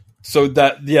 So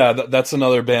that's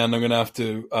another band I'm going to have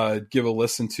to give a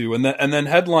listen to. And then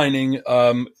headlining,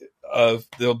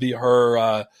 there'll be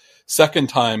her second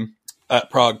time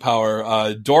at Prog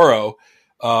Power, Doro.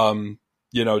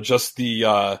 Just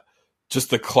the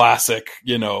classic,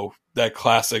 that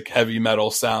classic heavy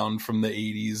metal sound from the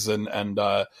 80s,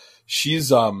 and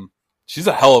she's a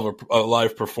hell of a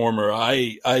live performer.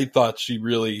 I thought she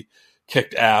really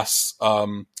kicked ass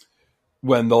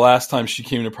when the last time she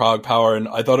came to Prague Power, and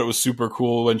I thought it was super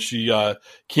cool when she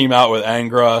came out with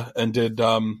Angra and did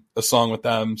a song with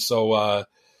them. So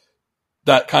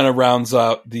that kind of rounds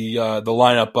out the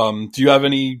lineup. Do you have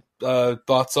any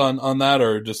thoughts on that,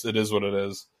 or just it is what it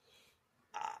is?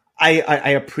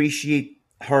 I appreciate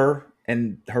her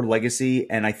and her legacy,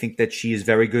 and I think that she is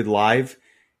very good live.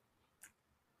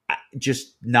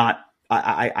 Just not.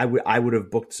 I would have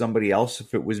booked somebody else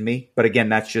if it was me, but again,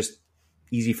 that's just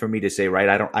easy for me to say, right?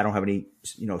 I don't have any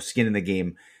skin in the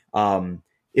game.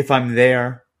 If I'm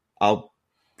there, I'll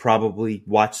probably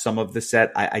watch some of the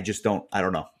set. I just don't. I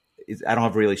don't know. I don't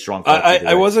have really strong thoughts.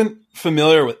 I wasn't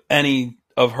familiar with any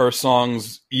of her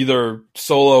songs, either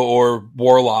solo or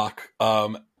Warlock.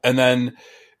 And then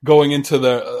going into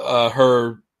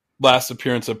her last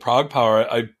appearance at Prague Power,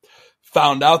 I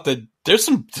found out that there's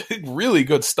some really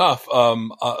good stuff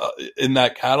in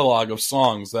that catalog of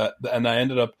songs and I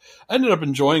ended up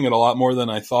enjoying it a lot more than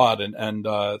I thought, and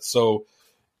so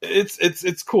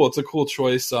it's cool. It's a cool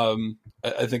choice. I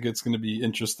think it's going to be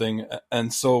interesting,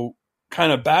 and so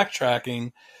kind of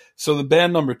backtracking. So the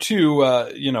band number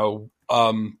 2,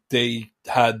 they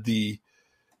had the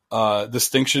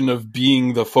distinction of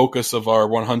being the focus of our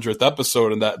 100th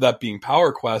episode, and that being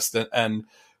Power Quest, and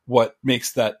what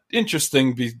makes that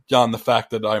interesting beyond the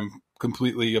fact that I'm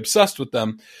completely obsessed with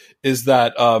them is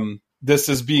that this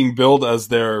is being billed as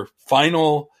their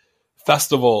final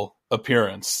festival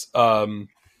appearance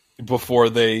before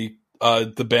the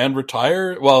band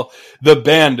retire. Well, the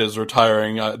band is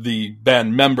retiring. The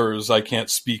band members, I can't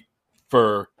speak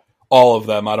for all of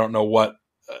them. I don't know what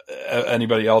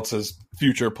anybody else's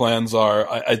future plans are.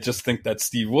 I just think that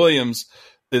Steve Williams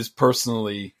is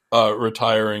personally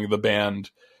retiring the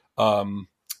band. It's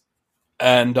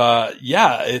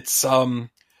a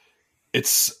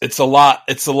lot.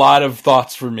 It's a lot of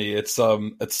thoughts for me. It's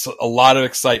a lot of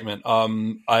excitement.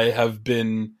 I have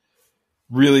been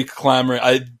really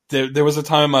clamoring. There was a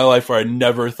time in my life where I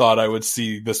never thought I would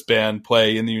see this band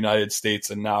play in the United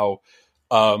States, and now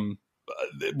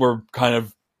we're kind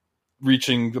of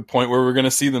reaching the point where we're going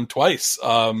to see them twice.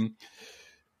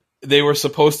 They were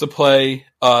supposed to play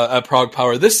at Prague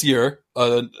Power this year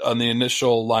on the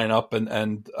initial lineup,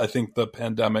 and I think the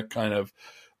pandemic kind of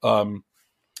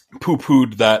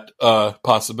poo-pooed that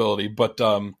possibility. But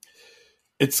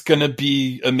it's going to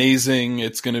be amazing.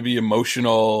 It's going to be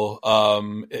emotional.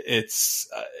 I'm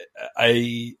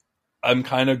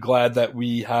kind of glad that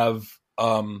we have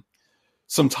some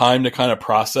time to kind of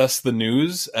process the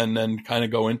news and then kind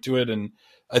of go into it, and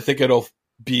I think it'll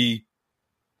be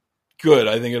good.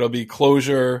 I think it'll be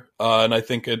closure, and I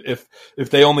think if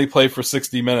they only play for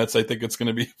 60 minutes, I think it's going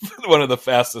to be one of the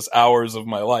fastest hours of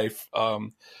my life.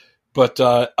 But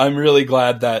I'm really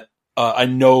glad that I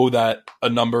know that a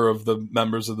number of the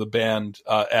members of the band,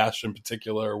 Ash in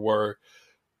particular, were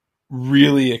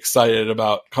really excited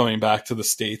about coming back to the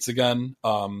States again.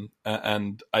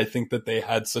 And I think that they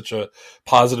had such a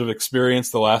positive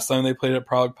experience the last time they played at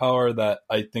Prague Power that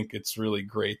I think it's really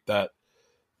great that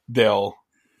they'll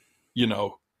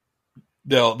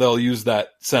use that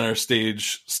center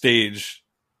stage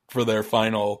for their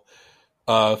final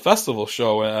festival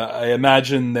show. I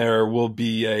imagine there will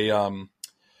be a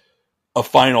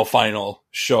final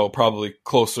show probably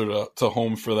closer to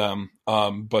home for them.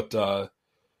 But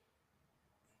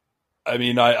I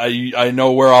mean, I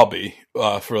know where I'll be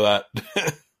for that.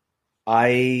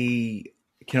 I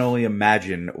can only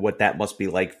imagine what that must be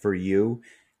like for you.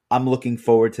 I'm looking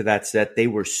forward to that set. They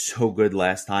were so good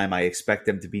last time. I expect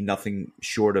them to be nothing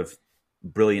short of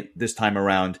brilliant this time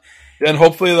around. And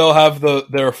hopefully they'll have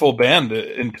their full band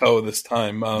in tow this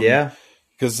time. Yeah.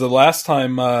 Because the last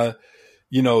time,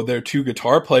 their 2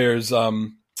 guitar players,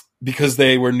 because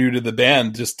they were new to the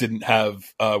band, just didn't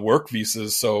have work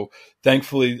visas. So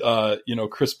thankfully,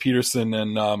 Chris Peterson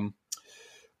and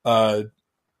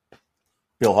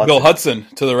Bill Hudson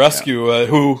to the rescue,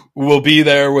 who will be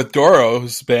there with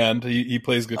Doro's band. He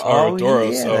plays guitar with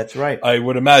Doro. Yeah, so that's right. I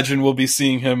would imagine we'll be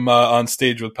seeing him on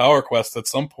stage with Power Quest at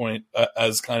some point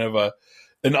as kind of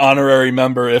an honorary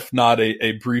member, if not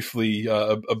a briefly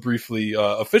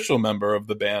official member of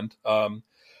the band.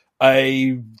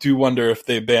 I do wonder if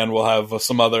the band will have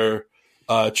some other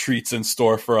treats in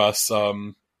store for us.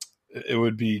 It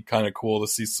would be kind of cool to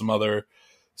see some other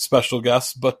special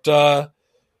guests, but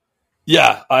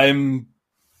yeah, I'm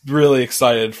really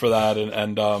excited for that,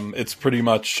 and it's pretty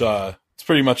much the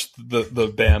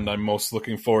band I'm most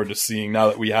looking forward to seeing now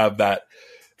that we have that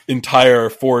entire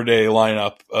 4-day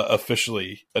lineup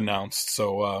officially announced.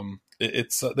 So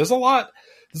it's there's a lot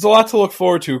to look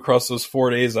forward to across those 4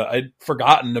 days. I'd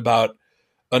forgotten about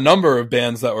a number of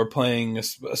bands that were playing,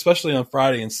 especially on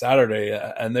Friday and Saturday.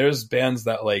 And there's bands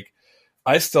that like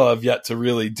I still have yet to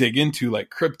really dig into, like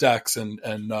Cryptex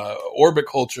and Orbit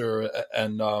Culture.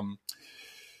 And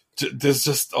there's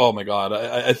just, oh my God,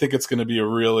 I think it's going to be a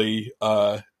really,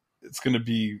 it's going to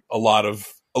be a lot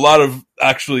of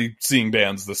actually seeing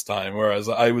bands this time. Whereas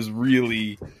I was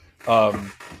really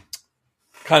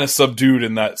kind of subdued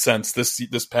in that sense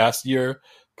this past year,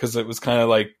 because it was kind of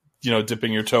like,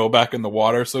 dipping your toe back in the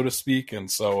water, so to speak. And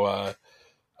so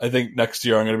I think next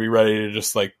year I'm going to be ready to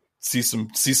just like see some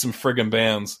friggin'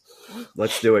 bands.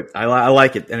 Let's do it. I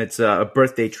like it, and it's a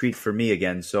birthday treat for me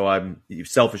again. So I'm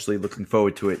selfishly looking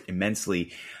forward to it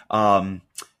immensely,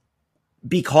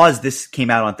 because this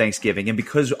came out on Thanksgiving, and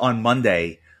because on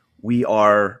Monday we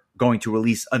are going to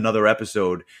release another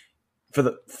episode for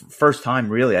the first time.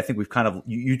 Really, I think we've kind of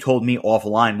you told me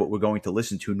offline what we're going to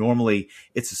listen to. Normally,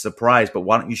 it's a surprise, but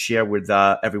why don't you share with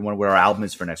everyone what our album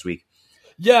is for next week?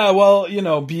 Yeah, well,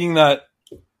 being that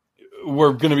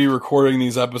we're going to be recording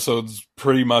these episodes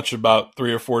pretty much about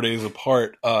 3 or 4 days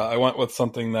apart, I went with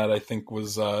something that I think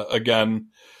was, again,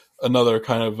 another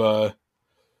kind of,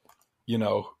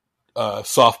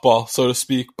 softball, so to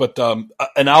speak, but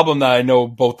an album that I know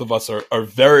both of us are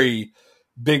very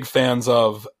big fans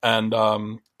of. And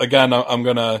again, I'm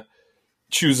going to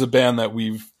choose a band that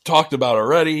we've talked about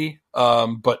already,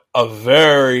 but a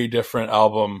very different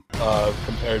album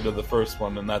compared to the first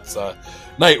one, and that's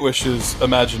Nightwish's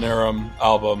Imaginarum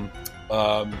album.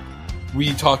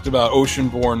 We talked about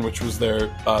Oceanborn, which was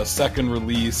their second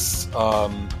release,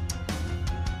 and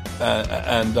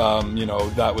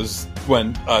that was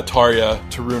when Tarja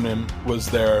Turunen was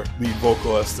their lead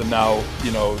vocalist, and now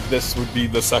this would be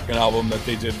the second album that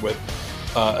they did with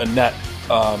Annette.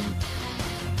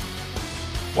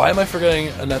 Why am I forgetting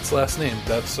Annette's last name?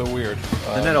 That's so weird.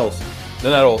 Annette Olson.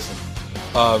 Annette Olson.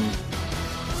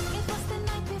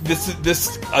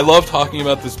 This I love talking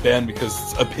about this band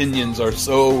because opinions are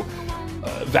so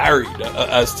varied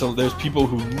as to there's people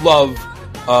who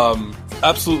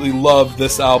absolutely love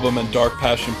this album and Dark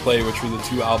Passion Play, which were the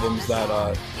two albums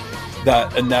that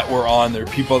Annette were on. There are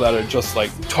people that are just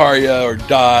like Tarja or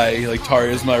die, like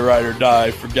Tarja's my ride or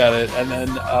die, forget it. And then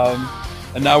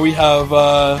and now we have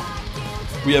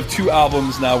two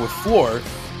albums now with Floor,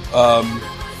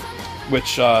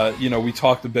 which we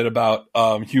talked a bit about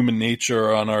Human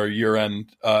Nature on our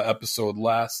year-end episode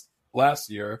last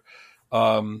year.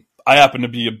 I happen to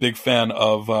be a big fan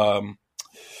of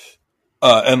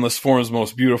Endless Forms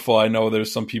Most Beautiful. I know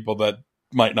there's some people that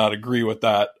might not agree with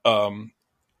that.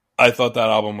 I thought that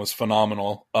album was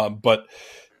phenomenal. But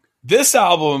this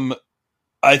album,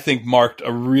 I think, marked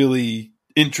a really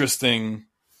interesting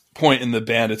point in the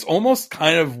band. It's almost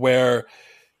kind of where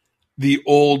the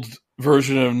old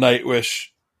version of Nightwish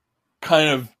kind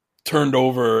of turned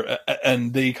over,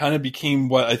 and they kind of became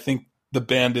what I think the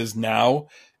band is now,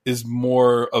 is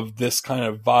more of this kind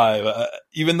of vibe.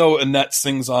 Even though Annette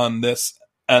sings on this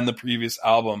and the previous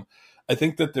album, I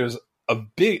think that there's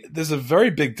a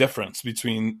very big difference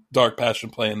between Dark Passion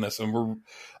Play and this, and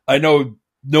I know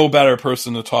no better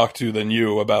person to talk to than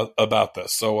you about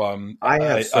this. So I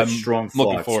have such strong thoughts.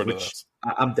 Looking forward to this.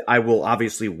 I will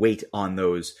obviously wait on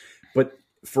those, but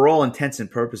for all intents and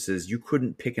purposes, you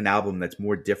couldn't pick an album that's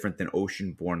more different than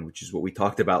Oceanborn, which is what we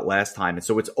talked about last time. And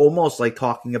so it's almost like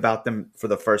talking about them for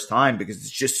the first time because it's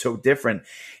just so different.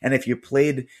 And if you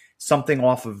played something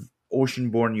off of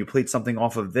Oceanborn, you played something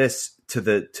off of this to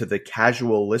the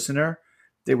casual listener,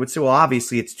 they would say, well,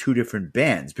 obviously it's two different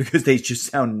bands because they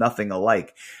just sound nothing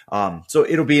alike. So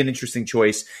it'll be an interesting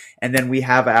choice. And then we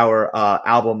have our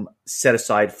album set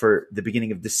aside for the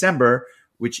beginning of December,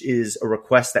 which is a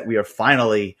request that we are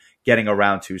finally getting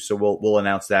around to. So we'll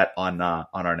announce that on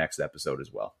our next episode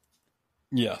as well.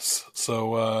 Yes.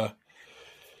 So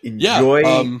enjoy.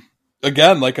 Yeah,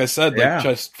 again, like I said, like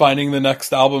just finding the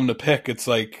next album to pick. It's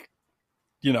like,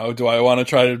 do I want to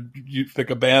try to pick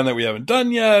a band that we haven't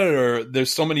done yet? Or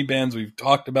there's so many bands we've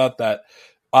talked about that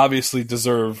obviously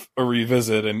deserve a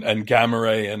revisit, and Gamma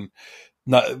Ray and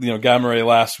Gamma Ray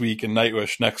last week and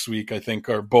Nightwish next week, I think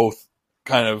are both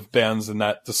kind of bands in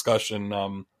that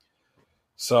discussion.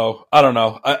 So I don't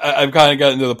know. I've kind of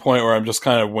gotten to the point where I'm just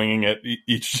kind of winging it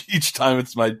each time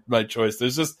it's my choice.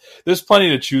 There's plenty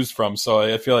to choose from, so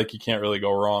I feel like you can't really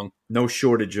go wrong. No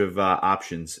shortage of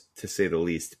options, to say the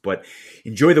least. But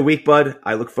enjoy the week, bud.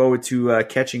 I look forward to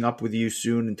catching up with you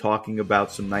soon and talking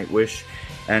about some Nightwish.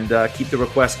 And keep the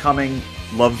requests coming.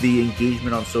 Love the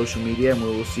engagement on social media, and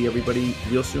we will see everybody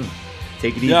real soon.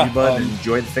 Take it easy, bud, and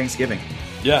enjoy the Thanksgiving.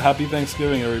 Yeah, happy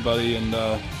Thanksgiving, everybody, and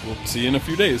we'll see you in a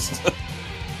few days.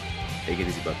 Take it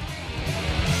easy, bud.